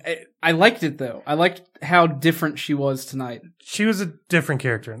 Something with. I liked it though. I liked how different she was tonight. She was a different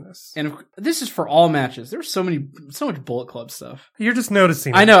character in this. And this is for all matches. There was so much Bullet Club stuff. You're just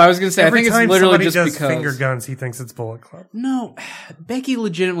noticing. I know. I was gonna say. Every I think time it's literally somebody just does because finger guns, he thinks it's Bullet Club. No, Becky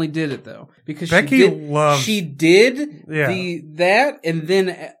legitimately did it though because Becky loves- She did Yeah. that, and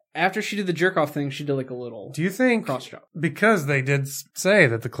then after she did the jerk off thing, she did like a little Do you think cross chop. because they did say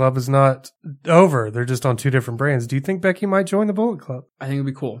that the club is not over, they're just on two different brands? Do you think Becky might join the Bullet Club? I think it'd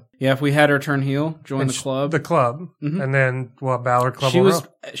be cool. Yeah, if we had her turn heel, join the club. The club, Mhm. and then Balor Club.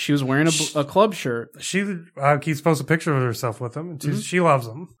 She was wearing a club shirt. She keeps posting pictures of herself with them. And she loves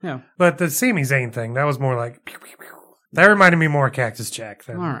them. Yeah. But the Sami Zayn thing, that was more like pew, pew, pew. That reminded me more of Cactus Jack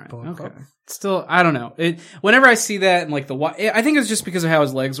than All right. Bullet Okay. Club. Still, I don't know. Whenever I see that and like the wide, I think it's just because of how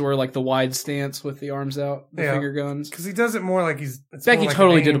his legs were, like the wide stance with the arms out, the Yeah. finger guns. Because he does it more like it's Becky more like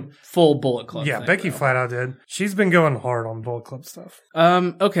totally an did aim. a full Bullet Club. Yeah, thing, Becky though. flat out did. She's been going hard on Bullet Club stuff.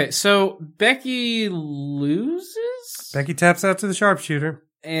 Okay, so Becky loses, Becky taps out to the sharpshooter.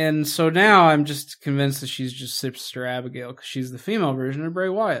 and so now I'm just convinced that she's just Sister Abigail because she's the female version of Bray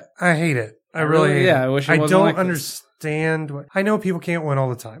Wyatt. I hate it. I really hate it. I wish it I wasn't don't like this. understand. I know people can't win all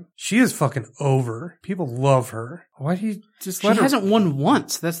the time. She is fucking over. People love her. Why do you just let She her? hasn't won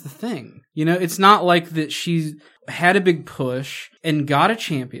once. That's the thing. You know, it's not like that she had a big push and got a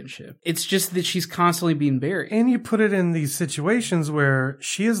championship. It's just that she's constantly being buried. And you put it in these situations where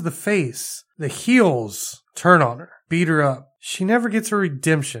she is the face. The heels turn on her, beat her up. She never gets her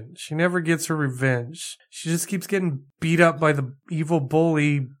redemption. She never gets her revenge. She just keeps getting beat up by the evil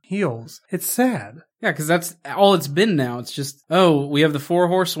bully heels. It's sad. Yeah, because that's all it's been now. It's just, oh, we have the 4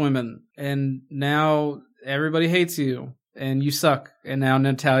 horsewomen, and now everybody hates you, and you suck, and now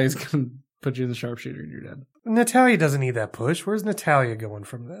Natalia's going to put you in the sharpshooter and you're dead. Natalia doesn't need that push. Where's Natalia going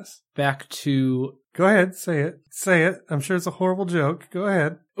from this? Back to... Go ahead, say it. Say it. I'm sure it's a horrible joke. Go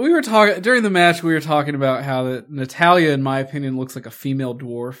ahead. We were talking, during the match, we were talking about how that Natalia, in my opinion, looks like a female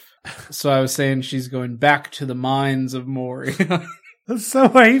dwarf. So I was saying she's going back to the mines of Moria. That's so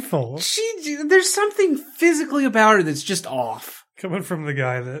hateful. There's something physically about her that's just off. Coming from the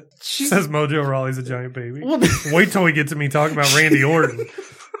guy that She's- says Mojo Rawley's a giant baby. Well, Wait till we get to me talking about Randy Orton.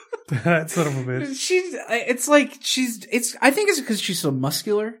 That son of a bitch. I think it's because she's so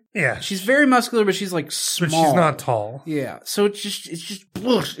muscular. Yeah. She's very muscular, but she's like But small. she's not tall. Yeah. So it's just it's just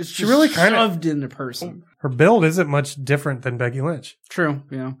really kinda- shoved into person. Her build isn't much different than Becky Lynch. True,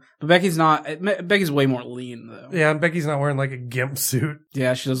 yeah. But Becky's not, Becky's way more lean though. Yeah, and Becky's not wearing like a gimp suit.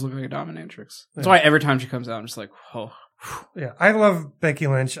 Yeah, she does look like a dominatrix. That's Yeah. why every time she comes out, I'm just like, oh. Yeah, I love Becky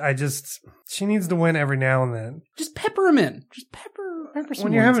Lynch. She needs to win every now and then. Just pepper him in. Just pepper some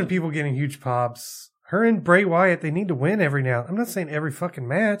When you're ones having in. people getting huge pops, her and Bray Wyatt, they need to win every now. I'm not saying every fucking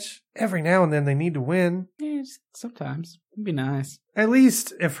match. Every now and then they need to win. Yeah, just sometimes. It'd be nice. At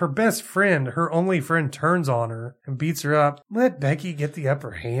least if her best friend, her only friend, turns on her and beats her up, let Becky get the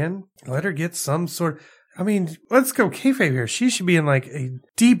upper hand. Let her get some sort. I mean, let's go kayfabe here. She should be in like a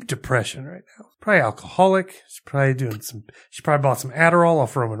deep depression right now. Probably alcoholic. She probably bought some Adderall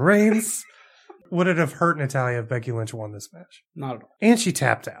off Roman Reigns. would it have hurt Natalya if Becky Lynch won this match? Not at all. And she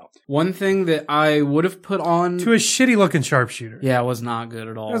tapped out. One thing that I would have put on To a shitty looking sharpshooter. yeah, it was not good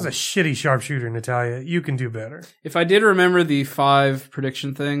at all. That was a shitty sharpshooter, Natalya. You can do better. If I did remember the 5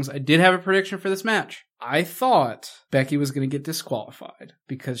 prediction things, I did have a prediction for this match. I thought Becky was going to get disqualified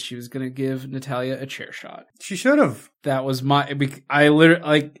because she was going to give Natalya a chair shot. She should have. That was I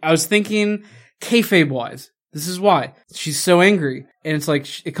was thinking kayfabe wise. This is why. She's so angry. And it's like,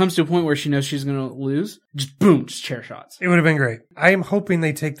 it comes to a point where she knows she's going to lose. Just boom, just chair shots. It would have been great. I am hoping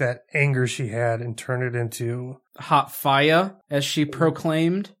they take that anger she had and turn it into Hot fire, as she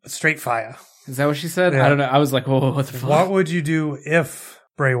proclaimed. straight fire. Is that what she said? Yeah. I don't know. I was like, whoa, what the fuck? What would you do if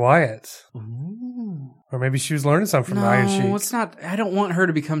Bray Wyatt? Ooh. Or maybe she was learning something from No, Iron Sheik. it's not. I don't want her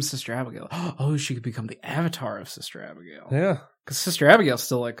to become Sister Abigail. Oh, she could become the avatar of Sister Abigail. Yeah, Because Sister Abigail's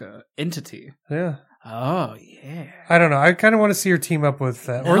still like a entity. yeah. Oh, yeah. I don't know. I kind of want to see her team up with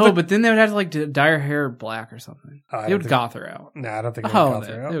that. No, but then they would have to like dye her hair black or something. I They don't would think- goth her out. Nah, I don't think they would Oh, goth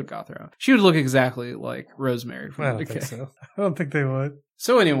her they out. would goth her out. She would look exactly like Rosemary. From I don't think so. I don't think they would.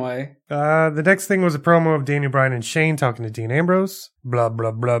 So anyway, The next thing was a promo of Daniel Bryan and Shane talking to Dean Ambrose. Blah, blah,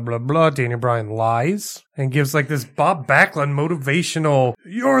 blah, blah, blah. Daniel Bryan lies and gives like this Bob Backlund motivational,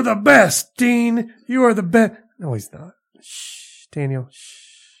 "You're the best, Dean. You are the best." No, he's not. Shh, Daniel. Shh.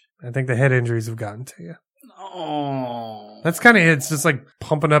 I think the head injuries have gotten to you. oh. That's kind of it. It's just like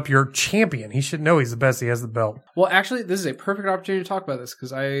pumping up your champion. He should know he's the best. He has the belt. Well, actually, this is a perfect opportunity to talk about this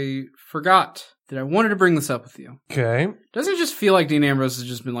because I forgot that I wanted to bring this up with you. Okay. Doesn't it just feel like Dean Ambrose has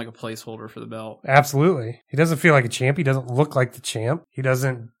just been like a placeholder for the belt? Absolutely. He doesn't feel like a champ. He doesn't look like the champ. He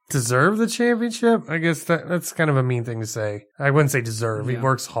doesn't deserve the championship. I guess that's kind of a mean thing to say. I wouldn't say deserve. He Yeah.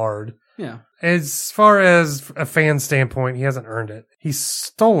 works hard. Yeah. As far as a fan standpoint, he hasn't earned it. He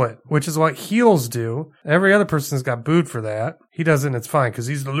stole it, which is what heels do. Every other person's got booed for that. He doesn't, it's fine, because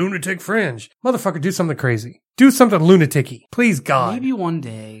he's the lunatic fringe. Motherfucker, do something crazy. Do something lunatic-y. Please, God. Maybe one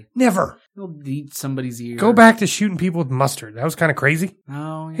day Never. he'll eat somebody's ear. Go back to shooting people with mustard. That was kind of crazy.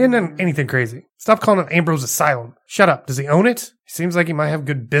 Oh, He hadn't done anything crazy. Stop calling it Ambrose Asylum. Shut up. Does he own it? He seems like he might have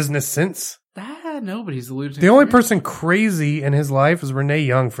good business sense. Nobody's the lunatic. The only fringe. person crazy in his life is Renee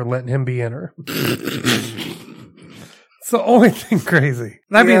Young for letting him be in her. It's the only thing crazy.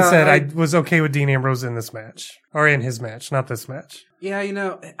 That being Yeah, said, I was okay with Dean Ambrose in this match. Or in his match, not this match. Yeah,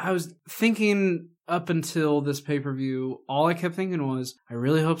 I was thinking up until this pay-per-view, all I kept thinking was, I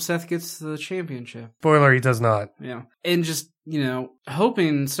really hope Seth gets the championship. Spoiler, he does not. Yeah. And just,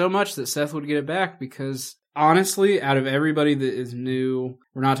 hoping so much that Seth would get it back because honestly, out of everybody that is new,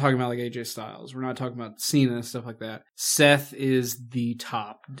 we're not talking about like AJ Styles. We're not talking about Cena and stuff like that. Seth is the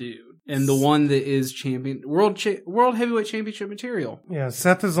top dude. And the one that is world heavyweight championship material. Yeah,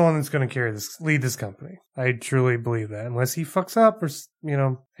 Seth is the one that's going to lead this company. I truly believe that. Unless he fucks up or,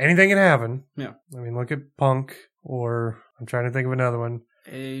 anything can happen. Yeah. I mean, look at Punk or I'm trying to think of another one.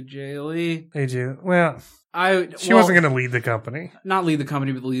 AJ Lee. AJ, well, she well, wasn't going to lead the company. Not lead the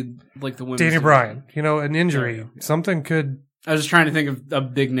company, but lead like the women's Daniel division. Bryan, an injury. Yeah. Something could. I was just trying to think of a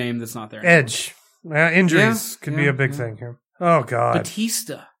big name that's not there. Edge. Injuries could be yeah, a big thing here. Oh, God.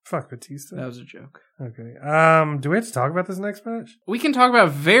 Batista. Fuck Batista. That was a joke. Okay. Do we have to talk about this next match? We can talk about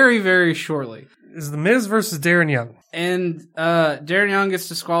it very, very shortly. Is The Miz versus Darren Young. And Darren Young gets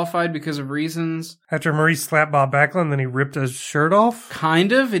disqualified because of reasons. After Maurice slapped Bob Backlund, then he ripped his shirt off.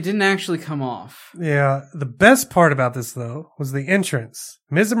 Kind of. It didn't actually come off. Yeah. The best part about this, though, was the entrance.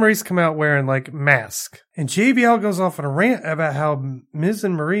 Miz and Maurice come out wearing, masks. And JBL goes off on a rant about how Miz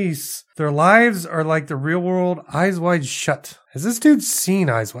and Maurice, their lives are like the real world, Eyes Wide Shut. Has this dude seen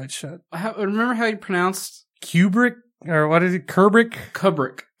Eyes Wide Shut? Remember how you pronounced Kubrick? Or what is it? Kubrick?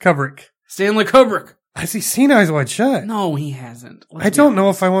 Kubrick. Stanley Kubrick. Has he seen Eyes Wide Shut? No, he hasn't. I don't know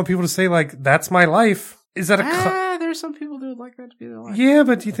if I want people to say, that's my life. Is that there's some people that would like that to be their life. Yeah,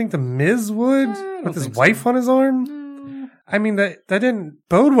 but do you think the Miz would? I don't With his think wife so. on his arm? No, I mean, that didn't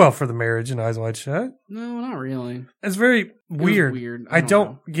bode well for the marriage in Eyes Wide Shut. no, not really. It's very It was weird. weird. I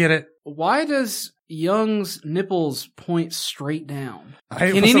don't know. get it. Why does Young's nipples point straight down?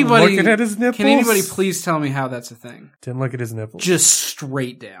 I wasn't looking at his nipples. Can anybody please tell me how that's a thing? Didn't look at his nipples. Just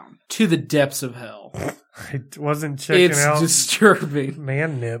straight down to the depths of hell. I wasn't checking It's out disturbing.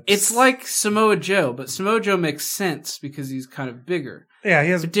 man nips. It's like Samoa Joe, but Samoa Joe makes sense because he's kind of bigger. Yeah, he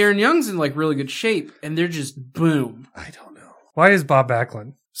has. But Darren Young's in really good shape, and they're just boom. I don't know. Why is Bob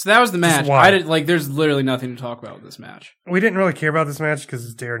Backlund? So that was the match. why? There's literally nothing to talk about with this match. We didn't really care about this match because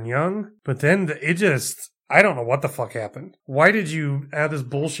it's Darren Young, but then I don't know what the fuck happened. Why did you add this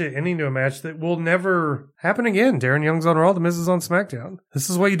bullshit ending to a match that will never happen again? Darren Young's on Raw, The Miz is on SmackDown. This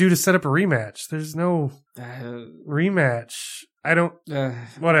is what you do to set up a rematch. There's no rematch. I don't...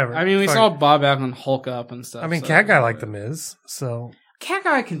 whatever. I mean, we saw Bob Backlund Hulk up and stuff. I mean, Cat Guy liked The Miz, so... Cat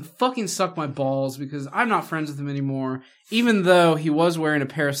Guy can fucking suck my balls because I'm not friends with him anymore, even though he was wearing a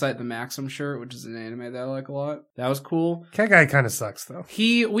Parasite the Maxim shirt, which is an anime that I like a lot. That was cool. Cat Guy kind of sucks, though.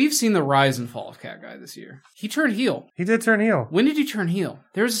 We've seen the rise and fall of Cat Guy this year. He turned heel. He did turn heel. When did he turn heel?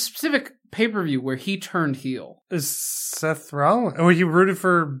 There was a specific pay-per-view where he turned heel. Is Seth Rollins? Oh, he rooted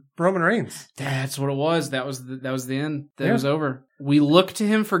for Roman Reigns. That's what it was. That was the end. That was over. We looked to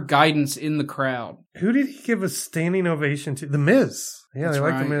him for guidance in the crowd. Who did he give a standing ovation to? The Miz. Yeah, That's they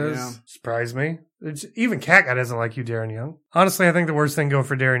like right, The Miz. yeah. Surprised me. Even Cat Guy doesn't like you, Darren Young. Honestly, I think the worst thing going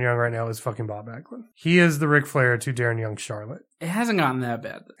for Darren Young right now is fucking Bob Backlund. He is the Ric Flair to Darren Young's Charlotte. It hasn't gotten that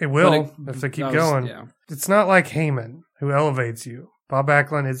bad. It will if they keep going. Yeah. It's not like Heyman, who elevates you. Bob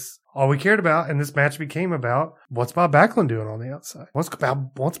Backlund is all we cared about, and this match became about what's Bob Backlund doing on the outside? What's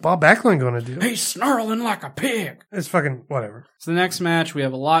Bob Backlund going to do? He's snarling like a pig. It's fucking whatever. So the next match, we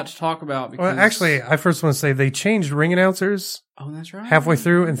have a lot to talk about. Because... Well, actually, I first want to say they changed ring announcers. Oh, that's right. Halfway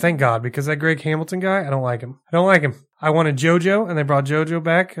through, and thank God, because that Greg Hamilton guy, I don't like him. I wanted JoJo, and they brought JoJo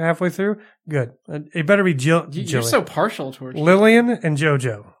back halfway through. Good. It better be You're so partial towards Lillian and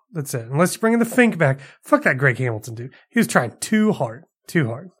JoJo. That's it. Unless you're bringing the Fink back. Fuck that Greg Hamilton dude. He was trying too hard.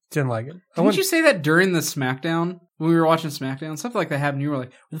 Didn't like it. Didn't you say that during the SmackDown? When we were watching SmackDown? Something like that happened. You were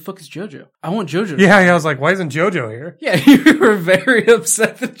like, where the fuck is JoJo? I want JoJo. Yeah, I was like, why isn't JoJo here? Yeah, you were very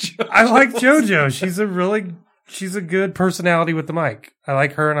upset that JoJo. I like JoJo. She's a good personality with the mic. I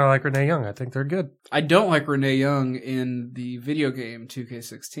like her and I like Renee Young. I think they're good. I don't like Renee Young in the video game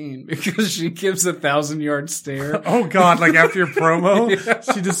 2K16 because she gives 1,000-yard stare. Oh God, like after your promo, yeah.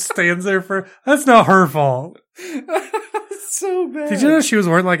 She just stands there that's not her fault. So bad. Did you know she was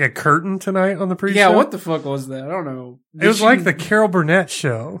wearing like a curtain tonight on the pre-show? Yeah, what the fuck was that? I don't know. It was like the Carol Burnett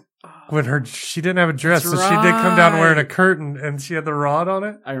show. When she didn't have a dress, so she did come down wearing a curtain, and she had the rod on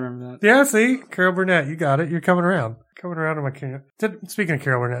it. I remember that. Yeah, see? Carol Burnett, you got it. You're coming around. Coming around on my camera. Speaking of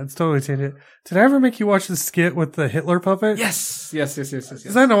Carol Burnett, it's totally changed it. Did I ever make you watch the skit with the Hitler puppet? Yes. That's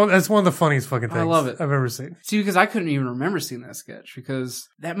one of the funniest fucking things I love it. I've ever seen. See, because I couldn't even remember seeing that sketch, because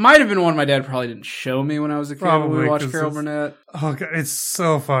that might have been one my dad probably didn't show me when I was a kid when we watched Carol Burnett. Oh, God, it's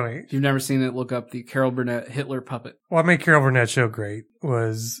so funny. If you've never seen it, look up the Carol Burnett Hitler puppet. What made Carol Burnett show great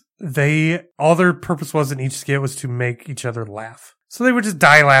was all their purpose was in each skit was to make each other laugh. So they would just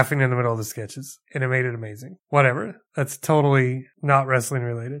die laughing in the middle of the sketches, and it made it amazing. Whatever. That's totally not wrestling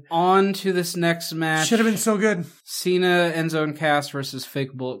related. On to this next match. Should have been so good. Cena, Enzo, and Cass versus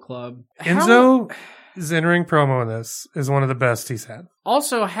Fake Bullet Club. Enzo's in-ring promo in this is one of the best he's had.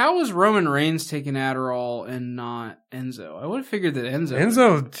 Also, how was Roman Reigns taking Adderall and not Enzo? I would have figured that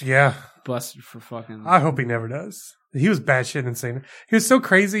Enzo, yeah. Busted for fucking... I hope he never does. He was batshit insane. He was so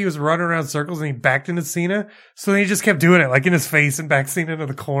crazy, he was running around circles and he backed into Cena. So then he just kept doing it, like in his face and backed Cena into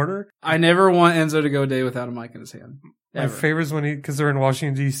the corner. I never want Enzo to go a day without a mic in his hand. My favorite is because they're in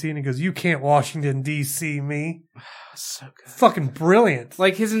Washington, D.C. and he goes, "You can't Washington, D.C. me." So good. Fucking brilliant.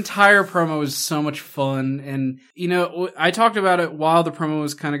 Like his entire promo was so much fun. And, I talked about it while the promo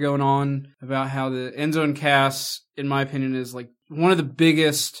was kind of going on about how the Enzo and Cass, in my opinion, is like one of the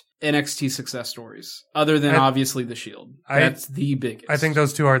biggest NXT success stories, other than obviously The Shield. That's the biggest. I think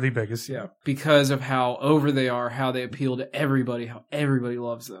those two are the biggest, yeah. Because of how over they are, how they appeal to everybody, how everybody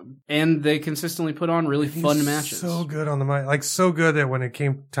loves them. And they consistently put on really fun matches. So good on the mic. Like, so good that when it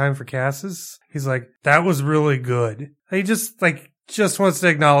came time for Cass's, he's like, that was really good. He just wants to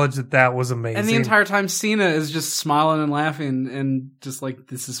acknowledge that was amazing. And the entire time Cena is just smiling and laughing and just like,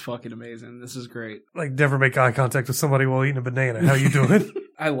 this is fucking amazing. This is great. Like, never make eye contact with somebody while eating a banana. How you doing?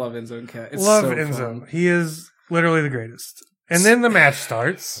 I love Enzo and Cass. Love so Enzo. Fun. He is literally the greatest. And then the match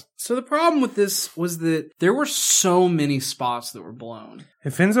starts. So the problem with this was that there were so many spots that were blown.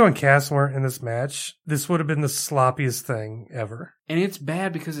 If Enzo and Cass weren't in this match, this would have been the sloppiest thing ever. And it's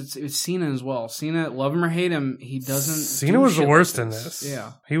bad because it's Cena as well. Cena, love him or hate him, he doesn't. Cena was the worst in this.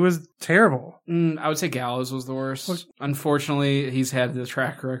 Yeah. He was terrible. I would say Gallows was the worst. Unfortunately, he's had the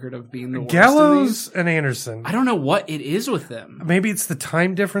track record of being the worst. Gallows and Anderson. I don't know what it is with them. Maybe it's the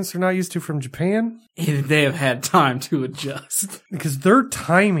time difference they're not used to from Japan. They have had time to adjust. Because their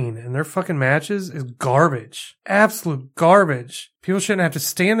timing and their fucking matches is garbage. Absolute garbage. People shouldn't have to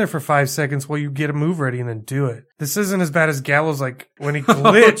stand there for 5 seconds while you get a move ready and then do it. This isn't as bad as Gallows, like when he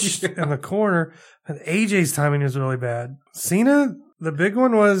glitched in the corner. And AJ's timing is really bad. Cena, the big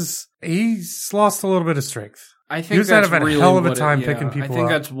one was he's lost a little bit of strength. I think He was that's having a really hell of a what time it, picking I people think up.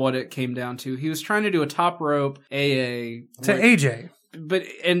 that's what it came down to. He was trying to do a top rope AA To AJ.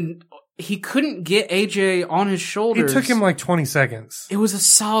 and he couldn't get AJ on his It shoulders. took him like 20 seconds. It was a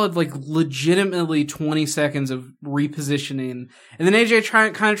solid, like, legitimately 20 seconds of repositioning. And then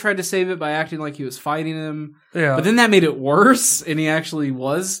AJ kind of tried to save it by acting like he was fighting him. Yeah. But then that made it worse, and he actually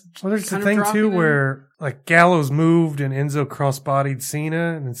was. Well, there's the kind of thing dropping too him. where like Gallows moved and Enzo cross-bodied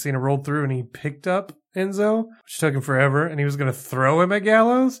Cena, and then Cena rolled through and he picked up Enzo, which took him forever, and he was going to throw him at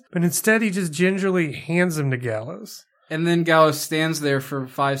Gallows, but instead he just gingerly hands him to Gallows. And then Gallows stands there for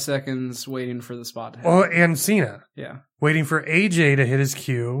 5 seconds waiting for the spot to happen. Oh, and Cena Yeah. waiting for AJ to hit his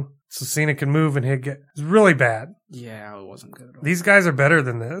cue so Cena can move and hit. It's really bad. Yeah, it wasn't good at all. These guys are better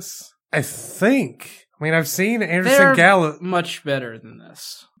than this, I think. I mean, I've seen Anderson They're Gallows much better than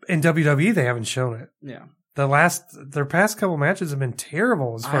this. in WWE. They haven't shown it. Yeah. Their past couple matches have been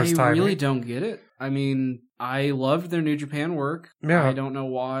terrible as far as I timing. really don't get it. I mean, I loved their New Japan work. Yeah. I don't know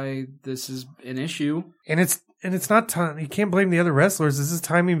why this is an issue. And it's not time. You can't blame the other wrestlers. This is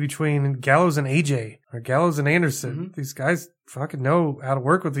timing between Gallows and AJ or Gallows and Anderson. Mm-hmm. These guys fucking know how to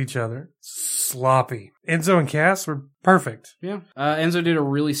work with each other. Sloppy. Enzo and Cass were perfect. Yeah. Enzo did a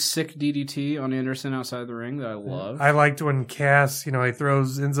really sick DDT on Anderson outside the ring that I love. I liked when Cass, he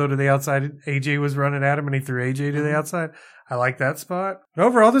throws Enzo to the outside. AJ was running at him and he threw AJ to Mm-hmm. the outside. I like that spot. But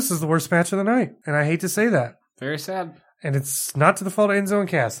overall, this is the worst match of the night. And I hate to say that. Very sad. And it's not to the fault of Enzo and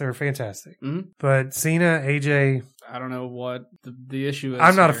Cass. They were fantastic. Mhm. But Cena, AJ, I don't know what the issue is.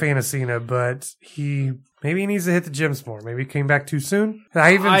 I'm not a here. fan of Cena, but maybe he needs to hit the gyms more. Maybe he came back too soon.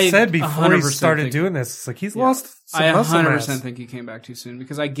 I even said before he 100% started think- doing this, it's like he's Yeah. lost some I muscle 100% mass. think he came back too soon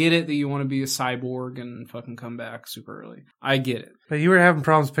because I get it that you want to be a cyborg and fucking come back super early. I get it. But you were having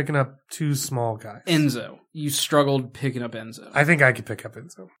problems picking up two small guys. Enzo. You struggled picking up Enzo. I think I could pick up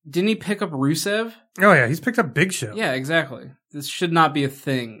Enzo. Didn't he pick up Rusev? Oh yeah, he's picked up Big Show. Yeah, exactly. This should not be a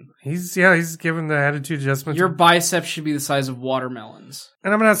thing. He's given the attitude adjustment. Your biceps should be the size of watermelons.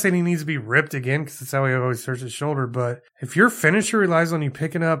 And I'm not saying he needs to be ripped again because that's how he always hurts his shoulder. But if your finisher relies on you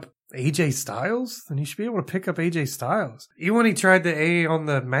picking up AJ Styles, then you should be able to pick up AJ Styles. Even when he tried the A on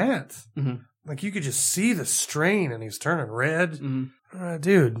the mat, Mhm. like you could just see the strain and he was turning red. Mhm.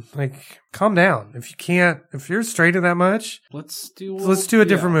 Dude, like calm down. If you're straining that much, Let's do a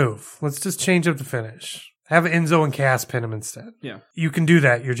different move. Let's just change up the finish. Have Enzo and Cass pin him instead. Yeah. You can do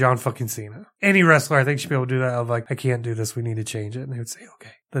that. You're John fucking Cena. Any wrestler, I think, should be able to do that. Of like, I can't do this. We need to change it. And they would say,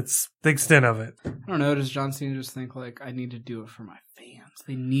 okay. That's the extent of it. I don't know. Does John Cena just think like I need to do it for my fans?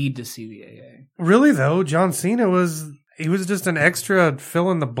 They need to see the AA. Really, though, John Cena was just an extra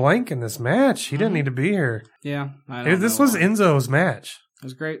fill in the blank in this match. He didn't need to be here. Yeah, I don't This know was why. Enzo's match. It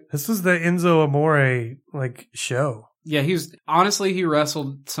was great. This was the Enzo Amore show. Yeah, he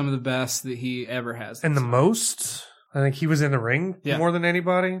wrestled some of the best that he ever has. And the most, I think he was in the ring Yeah. more than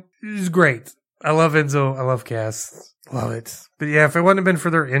anybody. It was great. I love Enzo. I love Cass. Love it. But yeah, if it wouldn't have been for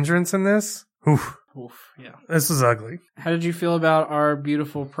their entrance in this, oof, yeah. this was ugly. How did you feel about our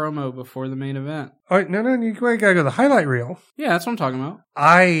beautiful promo before the main event? All right, no, you gotta go to the highlight reel. Yeah, that's what I'm talking about.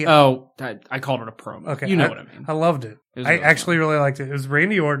 I called it a promo. okay, You know what I mean. I loved it. It was I really actually really liked it. It was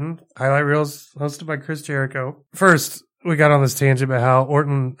Randy Orton. Highlight reels hosted by Chris Jericho. First, we got on this tangent about how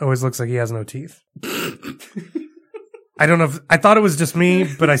Orton always looks like he has no teeth. I don't know I thought it was just me,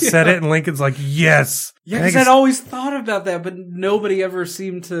 but I said it and Lincoln's like, yes. Yeah, I think because it's- I'd always thought about that, but nobody ever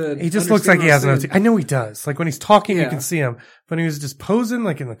seemed to. He just looks like he has no teeth. I know he does. Like when he's talking, you Yeah. can see him. But when he was just posing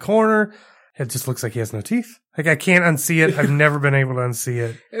like in the corner, it just looks like he has no teeth. Like I can't unsee it. I've never been able to unsee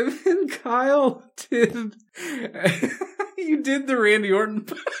it. And then Kyle did. You did the Randy Orton.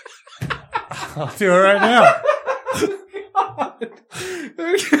 I'll do it right now. God.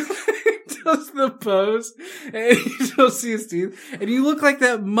 He does the pose, and you don't see his teeth, and you look like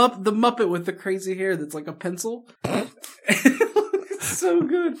that the Muppet with the crazy hair that's like a pencil. It looks so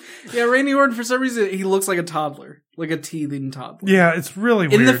good. Yeah, Randy Orton, for some reason, he looks like a toddler, like a teething toddler. Yeah, it's really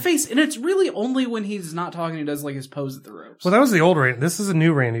weird. In the face, and it's really only when he's not talking he does like his pose at the ropes. Well, that was the old Randy. This is a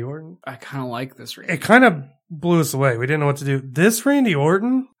new Randy Orton. I kind of like this Randy. It kind of blew us away. We didn't know what to do. This Randy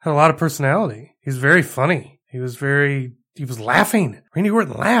Orton had a lot of personality. He was very funny. He was laughing. Randy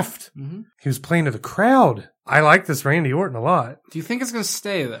Orton laughed. Mm-hmm. He was playing to the crowd. I like this Randy Orton a lot. Do you think it's going to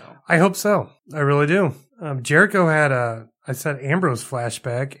stay, though? I hope so. I really do. Jericho had Ambrose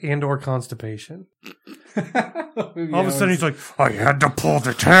flashback and or constipation. All of a sudden he's like, I had to pull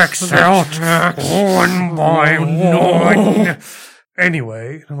the tacks out one by one.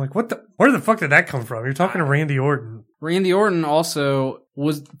 Anyway, I'm like, where the fuck did that come from? You're talking to Randy Orton. Randy Orton also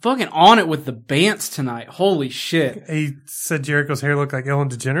was fucking on it with the Bants tonight. Holy shit. He said Jericho's hair looked like Ellen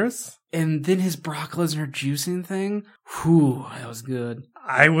DeGeneres. And then his Brock Lesnar juicing thing. Whew, that was good.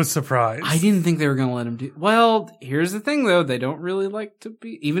 I was surprised. I didn't think they were going to let him do. Well, here's the thing though. They don't really like to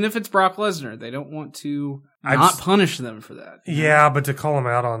be, even if it's Brock Lesnar, they don't want to not punish them for that. Yeah, but to call him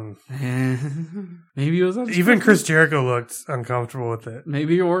out on. Maybe it was unexpected. Even Chris Jericho looked uncomfortable with it.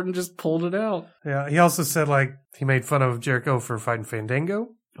 Maybe Orton just pulled it out. Yeah, he also said like he made fun of Jericho for fighting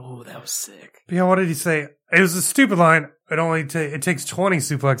Fandango. Oh, that was sick. But yeah, what did he say? It was a stupid line. It takes 20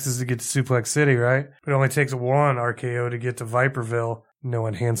 suplexes to get to Suplex City, right? It only takes 1 RKO to get to Viperville. No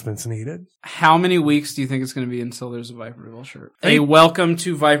enhancements needed. How many weeks do you think it's going to be until there's a Viperville shirt? A welcome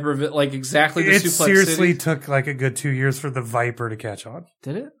to Viperville, like exactly the Suplex City? It seriously took like a good 2 years for the Viper to catch on.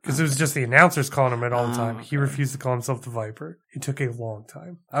 Did it? Because it was just the announcers calling him it all the time. Okay. He refused to call himself the Viper. It took a long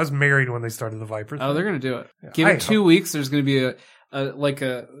time. I was married when they started the Viper thing. Oh, they're going to do it. Yeah, Give it 2 weeks. There's going to be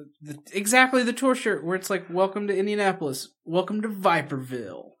exactly the tour shirt where it's like, welcome to Indianapolis. Welcome to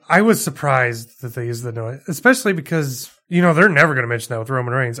Viperville. I was surprised that they used the noise, especially because, they're never going to mention that with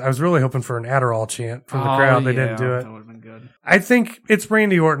Roman Reigns. I was really hoping for an Adderall chant from the crowd. They didn't do it. That would have been good. I think it's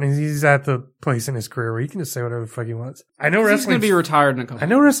Randy Orton, and he's at the place in his career where he can just say whatever the fuck he wants. I know he's going to be retired in a couple. I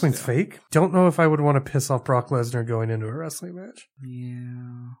know wrestling's fake. Don't know if I would want to piss off Brock Lesnar going into a wrestling match.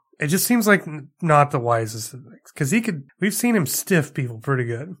 Yeah. It just seems like not the wisest of things. Because we've seen him stiff people pretty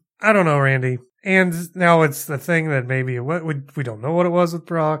good. I don't know, Randy. And now it's the thing that maybe we don't know what it was with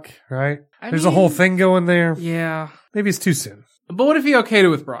Brock, right? There's a whole thing going there. Yeah. Maybe it's too soon. But what if he okayed it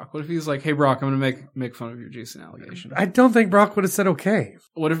with Brock? What if he's like, hey, Brock, I'm going to make fun of your juicing allegation? I don't think Brock would have said okay.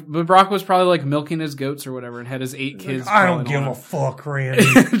 But Brock was probably like milking his goats or whatever and had his 8 kids. I don't give a fuck, Randy.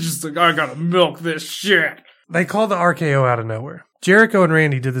 Just like, I got to milk this shit. They called the RKO out of nowhere. Jericho and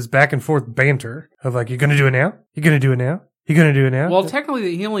Randy did this back and forth banter of like, you going to do it now? You going to do it now? You going to do it now? Well,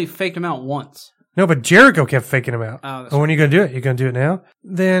 technically, he only faked him out once. No, but Jericho kept faking him out. Oh, when are you going to do it? You going to do it now?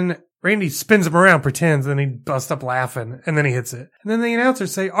 Then Randy spins him around, pretends, and he busts up laughing, and then he hits it. And then the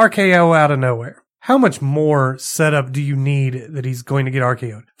announcers say RKO out of nowhere. How much more setup do you need that he's going to get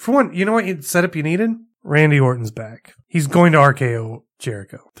RKO'd? For one, you know what setup you needed? Randy Orton's back. He's going to RKO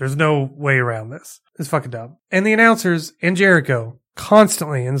Jericho. There's no way around this. It's fucking dumb. And the announcers and Jericho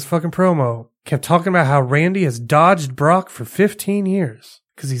constantly in this fucking promo kept talking about how Randy has dodged Brock for 15 years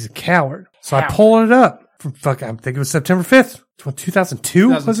because he's a coward. So I pulled it up from I think it was September 5th, 2002,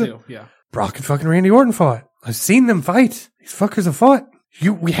 was it? Yeah. Brock and fucking Randy Orton fought. I've seen them fight. These fuckers have fought.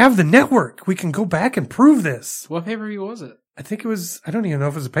 We have the network. We can go back and prove this. What pay-per-view was it? I think it was, I don't even know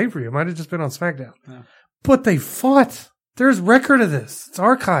if it was a pay-per-view. It might have just been on SmackDown. Yeah. But they fought. There's record of this. It's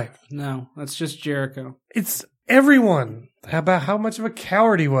archived. No, that's just Jericho. It's everyone about how much of a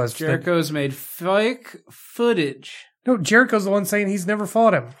coward he was. Jericho's made fake footage. No, Jericho's the one saying he's never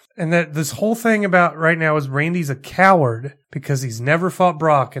fought him. And that this whole thing about right now is Randy's a coward because he's never fought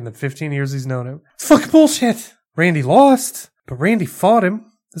Brock in the 15 years he's known him. It's fucking bullshit. Randy lost, but Randy fought him.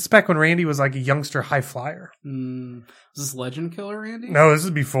 This is back when Randy was like a youngster high flyer. Is this Legend Killer Randy? No, this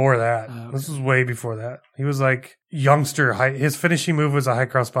is before that. Okay. This was way before that. He was like youngster. His finishing move was a high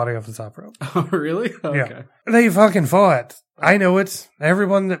cross body off the top rope. Oh, really? Okay. Yeah. They fucking fought. I know it.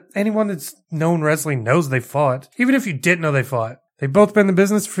 Anyone that's known wrestling knows they fought. Even if you didn't know they fought. They've both been in the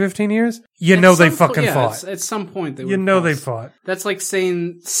business for 15 years. You know they fucking fought. At some point they You know they fought. That's like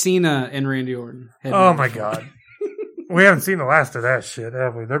saying Cena and Randy Orton. Oh my God. We haven't seen the last of that shit,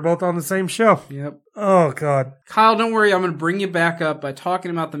 have we? They're both on the same show. Yep. Oh, God. Kyle, don't worry. I'm going to bring you back up by talking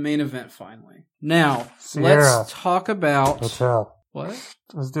about the main event finally. Now, Sierra. let's talk about... Hotel. What?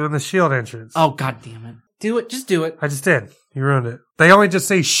 I was doing the Shield entrance. Oh, God damn it. Do it. Just do it. I just did. You ruined it. They only just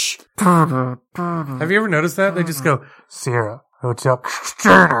say shh. Have you ever noticed that? They just go, Sierra, Hotel.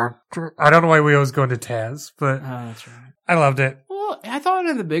 I don't know why we always go into Taz, but Oh, that's right. I loved it. Well, I thought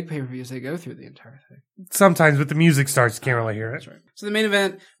in the big pay-per-views they go through the entire thing. Sometimes with the music starts, you can't really hear it. That's right. So the main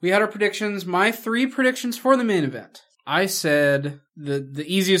event, we had our predictions. My 3 predictions for the main event. I said the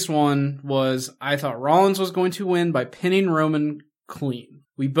easiest one was I thought Rollins was going to win by pinning Roman clean.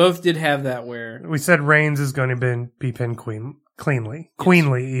 We both did have that where... We said Reigns is going to be pinned cleanly. Yes.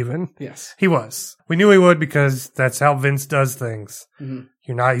 Queenly, even. Yes. He was. We knew he would because that's how Vince does things.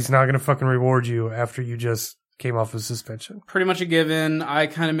 Mm-hmm. He's not going to fucking reward you after you just came off of suspension. Pretty much a given. I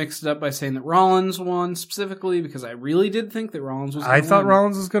kind of mixed it up by saying that Rollins won specifically because I really did think that Rollins was going to win. I thought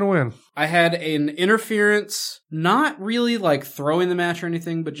Rollins was going to win. I had an interference, not really like throwing the match or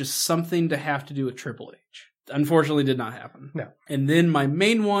anything, but just something to have to do with Triple H. Unfortunately, did not happen. No. And then my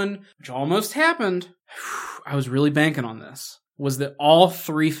main one, which almost happened, I was really banking on this, was that all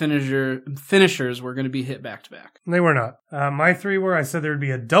three finishers were going to be hit back to back. They were not. My three were, I said there would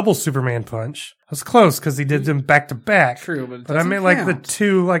be a double Superman punch. I was close because he did them back to back. True, but I meant like the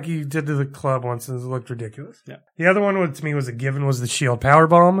two like he did to the club once and it looked ridiculous. Yeah. The other one to me was a given was the Shield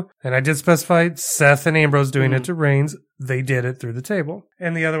Powerbomb. And I did specify Seth and Ambrose doing it to Reigns. They did it through the table.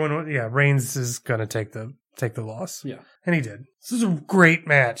 And the other one, Reigns is going to take the loss. Yeah. And he did. This is a great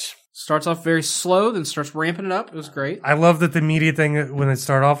match. Starts off very slow, then starts ramping it up. It was great. I love that the immediate thing when it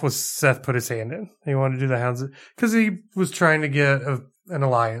started off was Seth put his hand in. He wanted to do the Hounds because he was trying to get an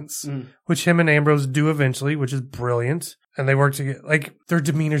alliance, which him and Ambrose do eventually, which is brilliant. And they work together. Like, their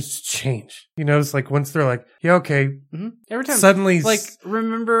demeanors change. You notice, like, once they're like, yeah, okay. Mm-hmm. Every time. Suddenly, like,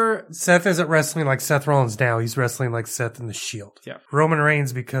 remember... Seth isn't wrestling like Seth Rollins now. He's wrestling like Seth in the Shield. Yeah. Roman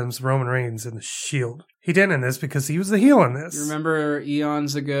Reigns becomes Roman Reigns in the Shield. He didn't in this because he was the heel in this. You remember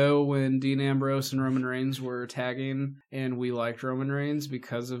eons ago when Dean Ambrose and Roman Reigns were tagging and we liked Roman Reigns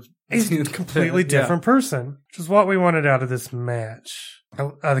because of... He's a completely different person, which is what we wanted out of this match.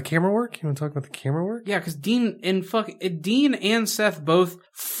 The camera work? You want to talk about the camera work? Yeah, because Dean and Seth both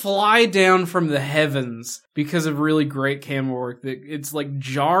fly down from the heavens because of really great camera work. It's like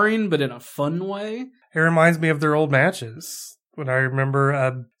jarring, but in a fun way. It reminds me of their old matches. When I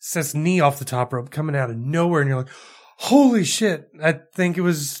remember Seth's knee off the top rope coming out of nowhere, and you're like, holy shit. I think it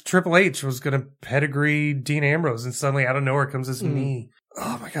was Triple H was going to pedigree Dean Ambrose, and suddenly out of nowhere comes this knee.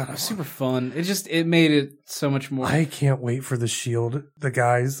 Oh my God. It was super fun. It made it so much more. I can't wait for the Shield, the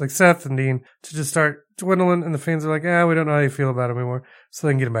guys like Seth and Dean to just start dwindling and the fans are like, we don't know how you feel about them anymore. So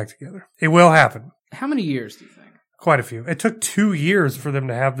they can get them back together. It will happen. How many years do you think? Quite a few. It took 2 years for them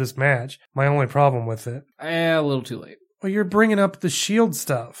to have this match. My only problem with it. A little too late. Well, you're bringing up the Shield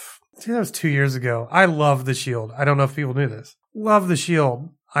stuff. See, that was 2 years ago. I love the Shield. I don't know if people knew this. Love the Shield.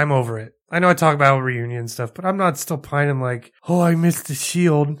 I'm over it. I know I talk about reunion stuff, but I'm not still pining like, I missed the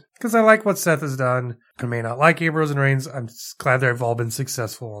Shield. Because I like what Seth has done. I may not like Ambrose and Reigns. I'm glad they've all been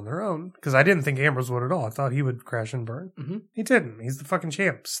successful on their own. Because I didn't think Ambrose would at all. I thought he would crash and burn. Mm-hmm. He didn't. He's the fucking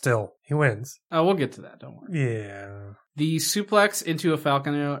champ still. He wins. Oh, we'll get to that. Don't worry. Yeah. The suplex into a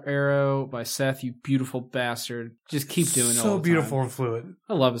Falcon Arrow by Seth, you beautiful bastard. Just keep doing it all the time. So beautiful and fluid.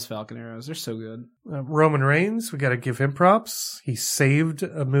 I love his Falcon Arrows. They're so good. Roman Reigns, we got to give him props. He saved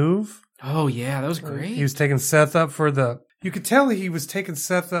a move. Oh, yeah. That was great. He was taking Seth up for you could tell he was taking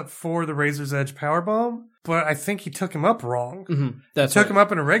Seth up for the Razor's Edge powerbomb, but I think he took him up wrong. Mm-hmm. He took him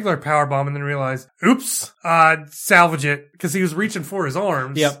up in a regular powerbomb and then realized, oops, salvage it, because he was reaching for his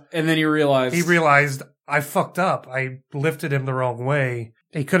arms. Yep. And then he realized, I fucked up. I lifted him the wrong way.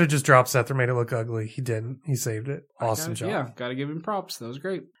 He could have just dropped Seth or made it look ugly. He didn't. He saved it. Awesome job. Yeah, gotta give him props. That was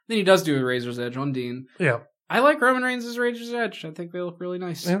great. Then he does do a Razor's Edge on Dean. Yeah. I like Roman Reigns' Razor's Edge. I think they look really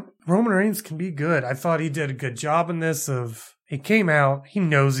nice. Yeah, Roman Reigns can be good. I thought he did a good job in this he came out, he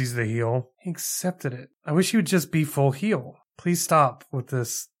knows he's the heel. He accepted it. I wish he would just be full heel. Please stop with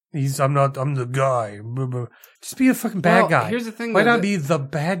this. I'm the guy. Just be a fucking bad guy. Here's the thing. Why not be the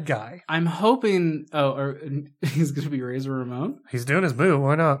bad guy? I'm hoping, he's going to be Razor Ramon? He's doing his move.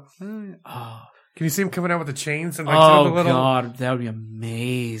 Why not? Oh. Can you see him coming out with the chains and a little? God, that would be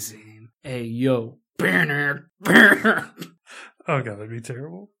amazing. Hey, yo. Oh god, that'd be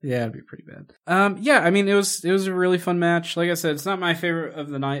terrible. Yeah, it'd be pretty bad. Yeah, I mean, it was a really fun match. Like I said, it's not my favorite of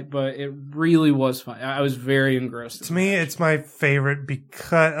the night, but it really was fun. I was very engrossed. To me, it's my favorite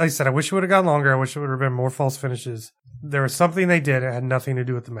because, like I said, I wish it would have gone longer. I wish it would have been more false finishes. There was something they did. It had nothing to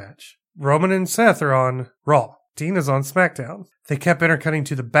do with the match. Roman and Seth are on Raw. Dean is on SmackDown. They kept intercutting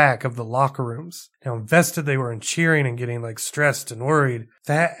to the back of the locker rooms. How invested they were in cheering and getting stressed and worried.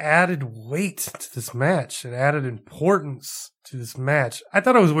 That added weight to this match. It added importance to this match. I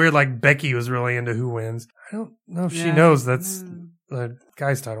thought it was weird Becky was really into who wins. I don't know if she knows that's the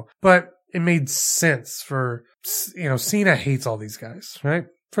guy's title. But it made sense for, Cena hates all these guys, right?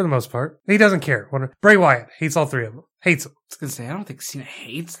 For the most part. He doesn't care. Bray Wyatt hates all three of them. Hates them. I was going to say, I don't think Cena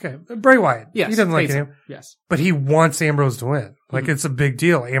hates. Okay. Bray Wyatt. Yes. He doesn't like him. Yes. But he wants Ambrose to win. It's a big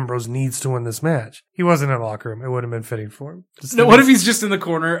deal. Ambrose needs to win this match. He wasn't in a locker room. It would have been fitting for him. What if he's just in the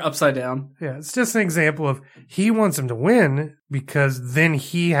corner, upside down? Yeah, it's just an example of he wants him to win because then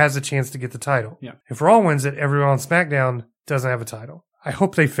he has a chance to get the title. Yeah. If Raw wins it, everyone on SmackDown doesn't have a title. I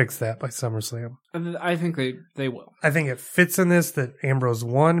hope they fix that by SummerSlam. I think they will. I think it fits in this that Ambrose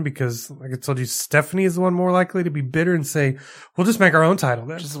won because, like I told you, Stephanie is the one more likely to be bitter and say, we'll just make our own title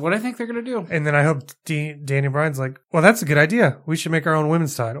then. Which is what I think they're going to do. And then I hope Danny Bryan's like, well, that's a good idea. We should make our own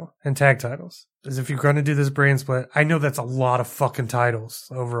women's title and tag titles. As if you're going to do this brand split, I know that's a lot of fucking titles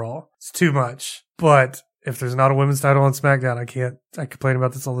overall. It's too much. But if there's not a women's title on SmackDown, I complain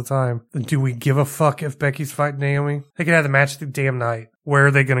about this all the time. Do we give a fuck if Becky's fighting Naomi? They could have the match the damn night. Where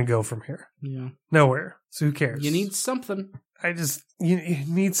are they going to go from here? Yeah. Nowhere. So who cares? You need something. You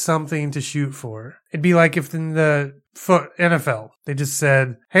need something to shoot for. It'd be like if in the NFL, they just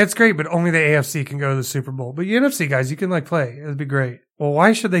said, hey, it's great, but only the AFC can go to the Super Bowl. But you NFC guys, you can play. It'd be great. Well,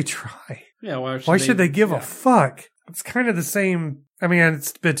 why should they try? Yeah, why should they give a fuck? It's kind of the same. I mean,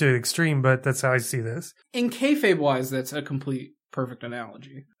 it's a bit too extreme, but that's how I see this. In kayfabe-wise, that's a complete perfect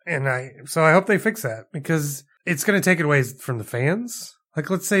analogy. And so I hope they fix that because it's going to take it away from the fans. Like,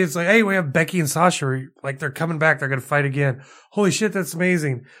 let's say it's like, hey, we have Becky and Sasha. Like, they're coming back. They're going to fight again. Holy shit, that's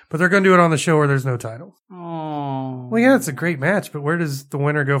amazing. But they're going to do it on the show where there's no title. Oh. Well, yeah, it's a great match, but where does the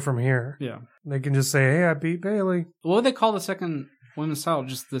winner go from here? Yeah. They can just say, hey, I beat Bayley. What would they call the second women's title?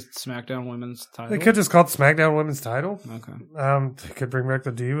 Just the SmackDown women's title? They could just call it SmackDown Women's title. Okay. They could bring back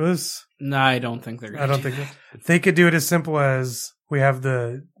the Divas. No, I don't think they're going to. I don't think they could do it as simple as we have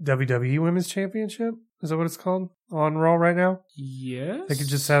the WWE Women's Championship. Is that what it's called on Raw right now? Yes. They could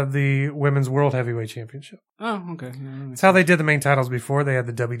just have the Women's World Heavyweight Championship. Oh, okay. Yeah, that's how they did the main titles before. They had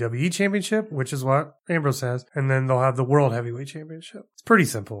the WWE Championship, which is what Ambrose has, and then they'll have the World Heavyweight Championship. It's pretty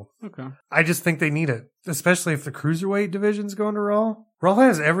simple. Okay. I just think they need it, especially if the Cruiserweight division's going to Raw. Raw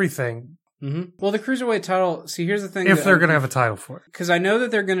has everything. Mm-hmm. Well, the Cruiserweight title, see, here's the thing. If they're going to have a title for it. Because I know that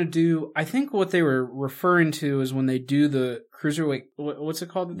they're going to do, I think what they were referring to is when they do the Cruiserweight, what's it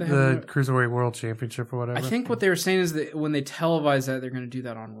called? That they the Cruiserweight World Championship or whatever. I think what they were saying is that when they televise that, they're going to do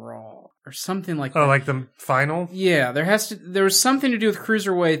that on Raw or something like that. Oh, like the final? Yeah, there was something to do with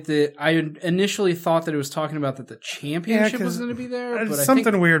Cruiserweight that I initially thought that it was talking about that the championship was going to be there. It's but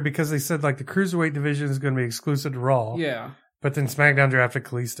something weird because they said like the Cruiserweight division is going to be exclusive to Raw. Yeah. But then SmackDown drafted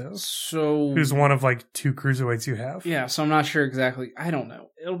Kalisto. So who's one of like 2 cruiserweights you have. Yeah, so I'm not sure exactly. I don't know.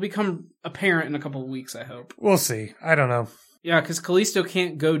 It'll become apparent in a couple of weeks, I hope. We'll see. I don't know. Yeah, because Kalisto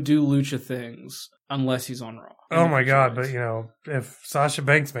can't go do lucha things unless he's on Raw. Oh my god, but if Sasha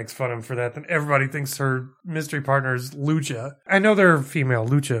Banks makes fun of him for that, then everybody thinks her mystery partner is Lucha. I know they're female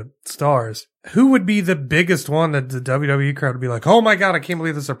Lucha stars. Who would be the biggest one that the WWE crowd would be like, oh my god, I can't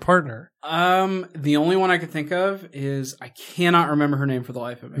believe this is her partner? The only one I could think of is, I cannot remember her name for the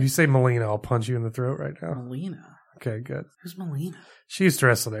life of me. If you say Melina, I'll punch you in the throat right now. Melina? Okay, good. Who's Melina? She used to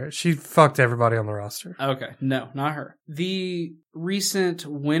wrestle there. She fucked everybody on the roster. Okay, no, not her. The recent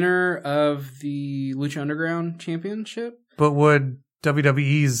winner of the Lucha Underground Championship. But would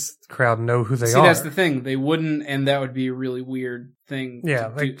WWE's crowd know who they are? See, that's the thing. They wouldn't, and that would be a really weird thing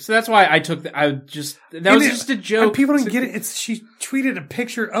to do. So that's why I took that was just a joke. People didn't get it. She tweeted a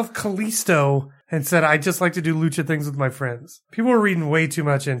picture of Kalisto and said, I just like to do lucha things with my friends. People were reading way too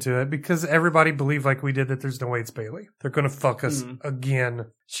much into it because everybody believed like we did that there's no way it's Bayley. They're going to fuck us again.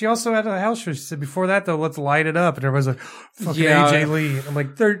 She also had a house show. She said, before that, though, let's light it up. And everybody's like, fucking AJ Lee. I'm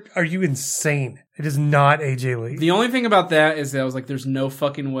like, are you insane? It is not AJ Lee. The only thing about that is that I was like, there's no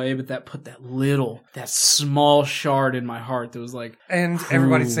fucking way, but that put that small shard in my heart that was like. And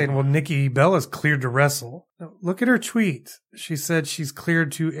everybody's saying, well, Nikki Bella's cleared to wrestle. Now, look at her tweet. She said she's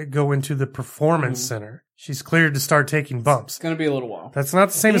cleared to go into the performance center. She's cleared to start taking bumps. It's going to be a little while. That's not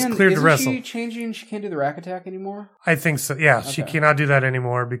the same as cleared to wrestle. Isn't she changing? She can't do the rack attack anymore? I think so. Yeah, okay. She cannot do that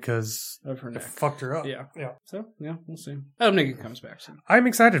anymore because of her neck. It fucked her up. Yeah. So, yeah, we'll see. I hope Nikki comes back soon. I'm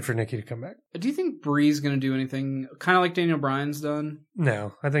excited for Nikki to come back. Do you think Brie's going to do anything kind of like Daniel Bryan's done?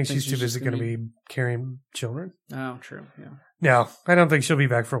 No, I think she's too busy going to be carrying children. Oh, true. Yeah. No, I don't think she'll be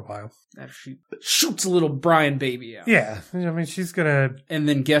back for a while. After she shoots a little Bryan baby out. Yeah. I mean, she's going to... And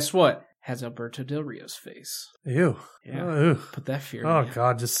then guess what? Has Alberto Del Rio's face. Ew. Yeah. Oh, ew. Put that fear in you. Oh,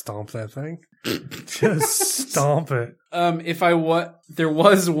 God, just stomp that thing. Just stomp it. There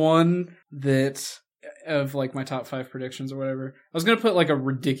was one that... of like my top 5 predictions or whatever. I was going to put like a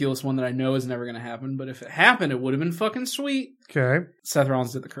ridiculous one that I know is never going to happen, but if it happened, it would have been fucking sweet. Okay. Seth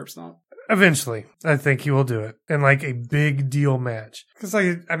Rollins did the curb stomp. Eventually, I think he will do it in like a big deal match. Because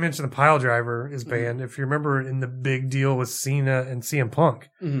like I mentioned, the pile driver is banned. If you remember in the big deal with Cena and CM Punk,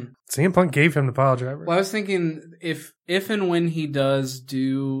 CM Punk gave him the pile driver. Well, I was thinking if and when he does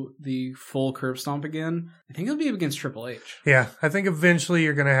do the full curb stomp again, I think it'll be against Triple H. Yeah, I think eventually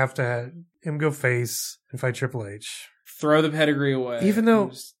you're going to have him go face and fight Triple H. Throw the pedigree away. Even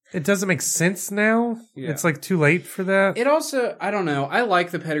though... It doesn't make sense now. Yeah. It's like too late for that. It also, I don't know. I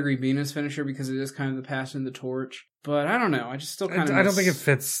like the pedigree being his finisher because it is kind of the passing the torch. But I don't know. I just still kind of. I don't think it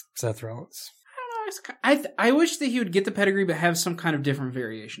fits Seth Rollins. I don't know. I wish that he would get the pedigree, but have some kind of different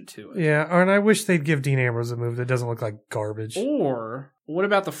variation to it. Yeah, and I wish they'd give Dean Ambrose a move that doesn't look like garbage. Or what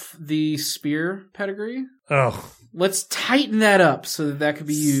about the spear pedigree? Oh, Let's tighten that up so that could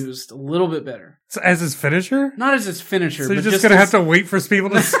be used a little bit better. So as his finisher? Not as his finisher. So you're but just going to have to wait for people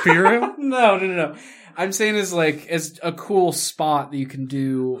to spear him? No. I'm saying as a cool spot that you can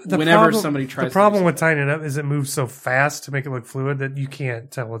do whenever somebody tries. The problem with tightening it up is it moves so fast to make it look fluid that you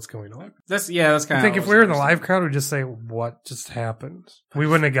can't tell what's going on. That's kind of. I think if we were in the live crowd, we'd just say, "What just happened?" We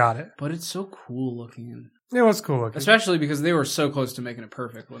wouldn't have got it. But it's so cool looking. It was cool looking. Especially because they were so close to making it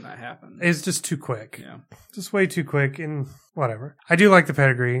perfect when that happened. It's just too quick. Yeah. Just way too quick and whatever. I do like the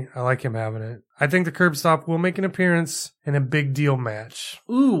pedigree. I like him having it. I think the curb stop will make an appearance in a big deal match.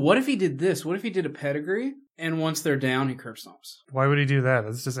 Ooh, what if he did this? What if he did a pedigree and once they're down, he curb stomps? Why would he do that?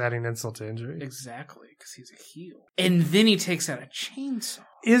 That's just adding insult to injury. Exactly, because he's a heel. And then he takes out a chainsaw.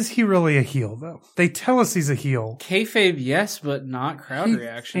 Is he really a heel, though? They tell us he's a heel. Kayfabe, yes, but not crowd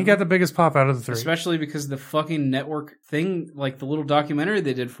reaction. He got the biggest pop out of the three. Especially because the fucking network thing, like the little documentary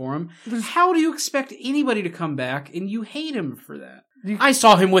they did for him. How do you expect anybody to come back and you hate him for that? I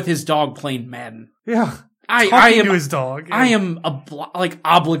saw him with his dog playing Madden. Yeah. I am to his dog. Yeah. I am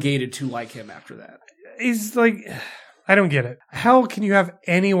obligated to like him after that. He's like, I don't get it. How can you have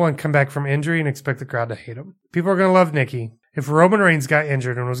anyone come back from injury and expect the crowd to hate him? People are going to love Nikki. If Roman Reigns got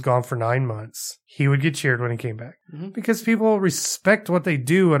injured and was gone for 9 months, he would get cheered when he came back. Mm-hmm. Because people respect what they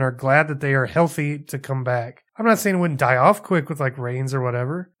do and are glad that they are healthy to come back. I'm not saying it wouldn't die off quick with like Reigns or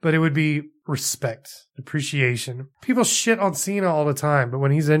whatever, but it would be respect, appreciation. People shit on Cena all the time, but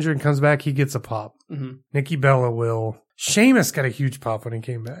when he's injured and comes back, he gets a pop. Mm-hmm. Nikki Bella will. Sheamus got a huge pop when he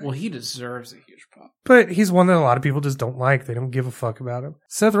came back. Well, he deserves a huge pop. But he's one that a lot of people just don't like. They don't give a fuck about him.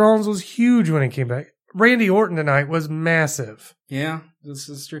 Seth Rollins was huge when he came back. Randy Orton tonight was massive. Yeah, this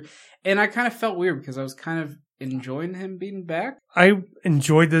is true. And I kind of felt weird because I was kind of enjoying him being back. I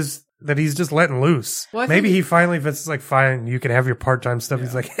enjoyed this, that he's just letting loose. Well, maybe he finally, Vince is like, fine, you can have your part-time stuff. Yeah.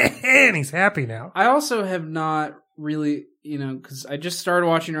 He's like, and he's happy now. I also have not really, because I just started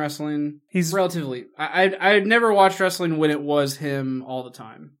watching wrestling. He's relatively, I never watched wrestling when it was him all the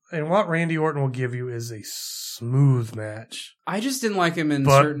time. And what Randy Orton will give you is a smooth match. I just didn't like him in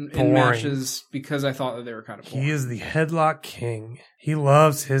certain matches because I thought that they were kind of boring. He is the headlock king. He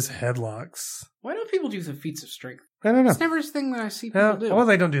loves his headlocks. Why don't people do the feats of strength? I don't know. It's never a thing that I see people do. Well,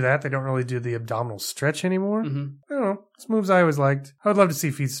 they don't do that. They don't really do the abdominal stretch anymore. Mm-hmm. I don't know. It's moves I always liked. I would love to see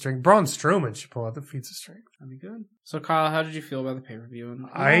feats of strength. Braun Strowman should pull out the feats of strength. That'd be good. So, Kyle, how did you feel about the pay-per-view?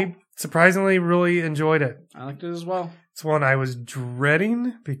 I surprisingly really enjoyed it. I liked it as well. It's one I was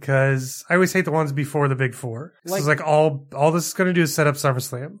dreading because I always hate the ones before the big four. So it's like all this is going to do is set up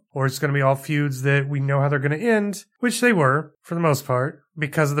SummerSlam, or it's going to be all feuds that we know how they're going to end, which they were for the most part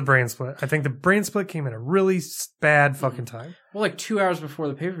because of the brand split. I think the brand split came at a really bad fucking time. Well, like 2 hours before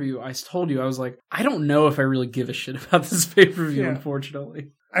the pay-per-view, I told you, I was like, I don't know if I really give a shit about this pay-per-view,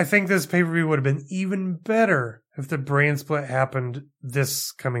 unfortunately. I think this pay-per-view would have been even better if the brand split happened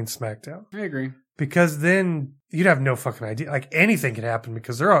this coming SmackDown. I agree. Because then you'd have no fucking idea. Like anything could happen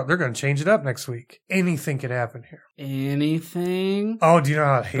because they're going to change it up next week. Anything could happen here. Anything? Oh, do you know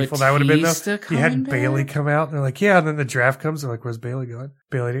how hateful that would have been though? You had Bayley come out and they're like, yeah, and then the draft comes. They're like, where's Bayley going?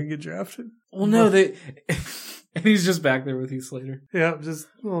 Bayley didn't get drafted. Well, no, and he's just back there with Heath Slater. Yeah, just,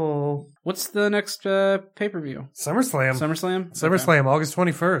 oh. What's the next pay-per-view? SummerSlam. SummerSlam, okay. August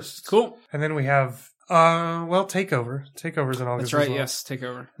 21st. Cool. And then we have, TakeOver. TakeOver's in August. That's right, as well. yes,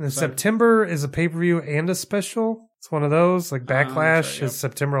 TakeOver. And then September is a pay-per-view and a special. It's one of those, like Backlash is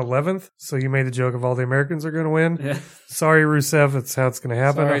September 11th. So you made the joke of all the Americans are going to win. Yeah. Sorry, Rusev, that's how it's going to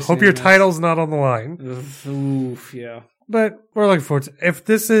happen. I hope your title's not on the line. Oof, yeah. But we're looking forward to it. If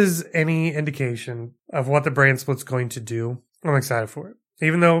this is any indication of what the brand split's going to do, I'm excited for it.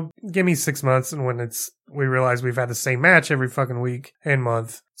 Even though, give me 6 months, and when we realize we've had the same match every fucking week and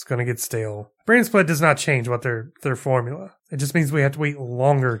month, it's going to get stale. Brand split does not change what their formula. It just means we have to wait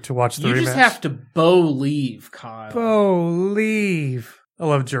longer to watch the rematch. You just have to leave, Kyle. Leave. I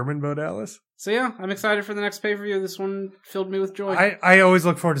love German Bo Dallas. So yeah, I'm excited for the next pay-per-view. This one filled me with joy. I always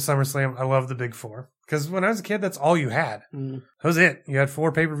look forward to SummerSlam. I love the big four. Because when I was a kid, that's all you had. That was it. You had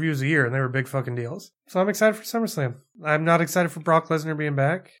 4 pay-per-views a year, and they were big fucking deals. So I'm excited for SummerSlam. I'm not excited for Brock Lesnar being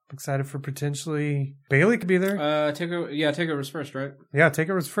back. I'm excited for potentially Bayley could be there. TakeOver's first, right? Yeah,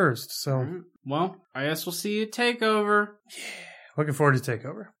 TakeOver's first. So, right. Well, I guess we'll see you at TakeOver. Yeah, looking forward to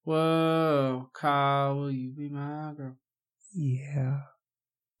TakeOver. Whoa, Kyle, will you be my girl? Yeah.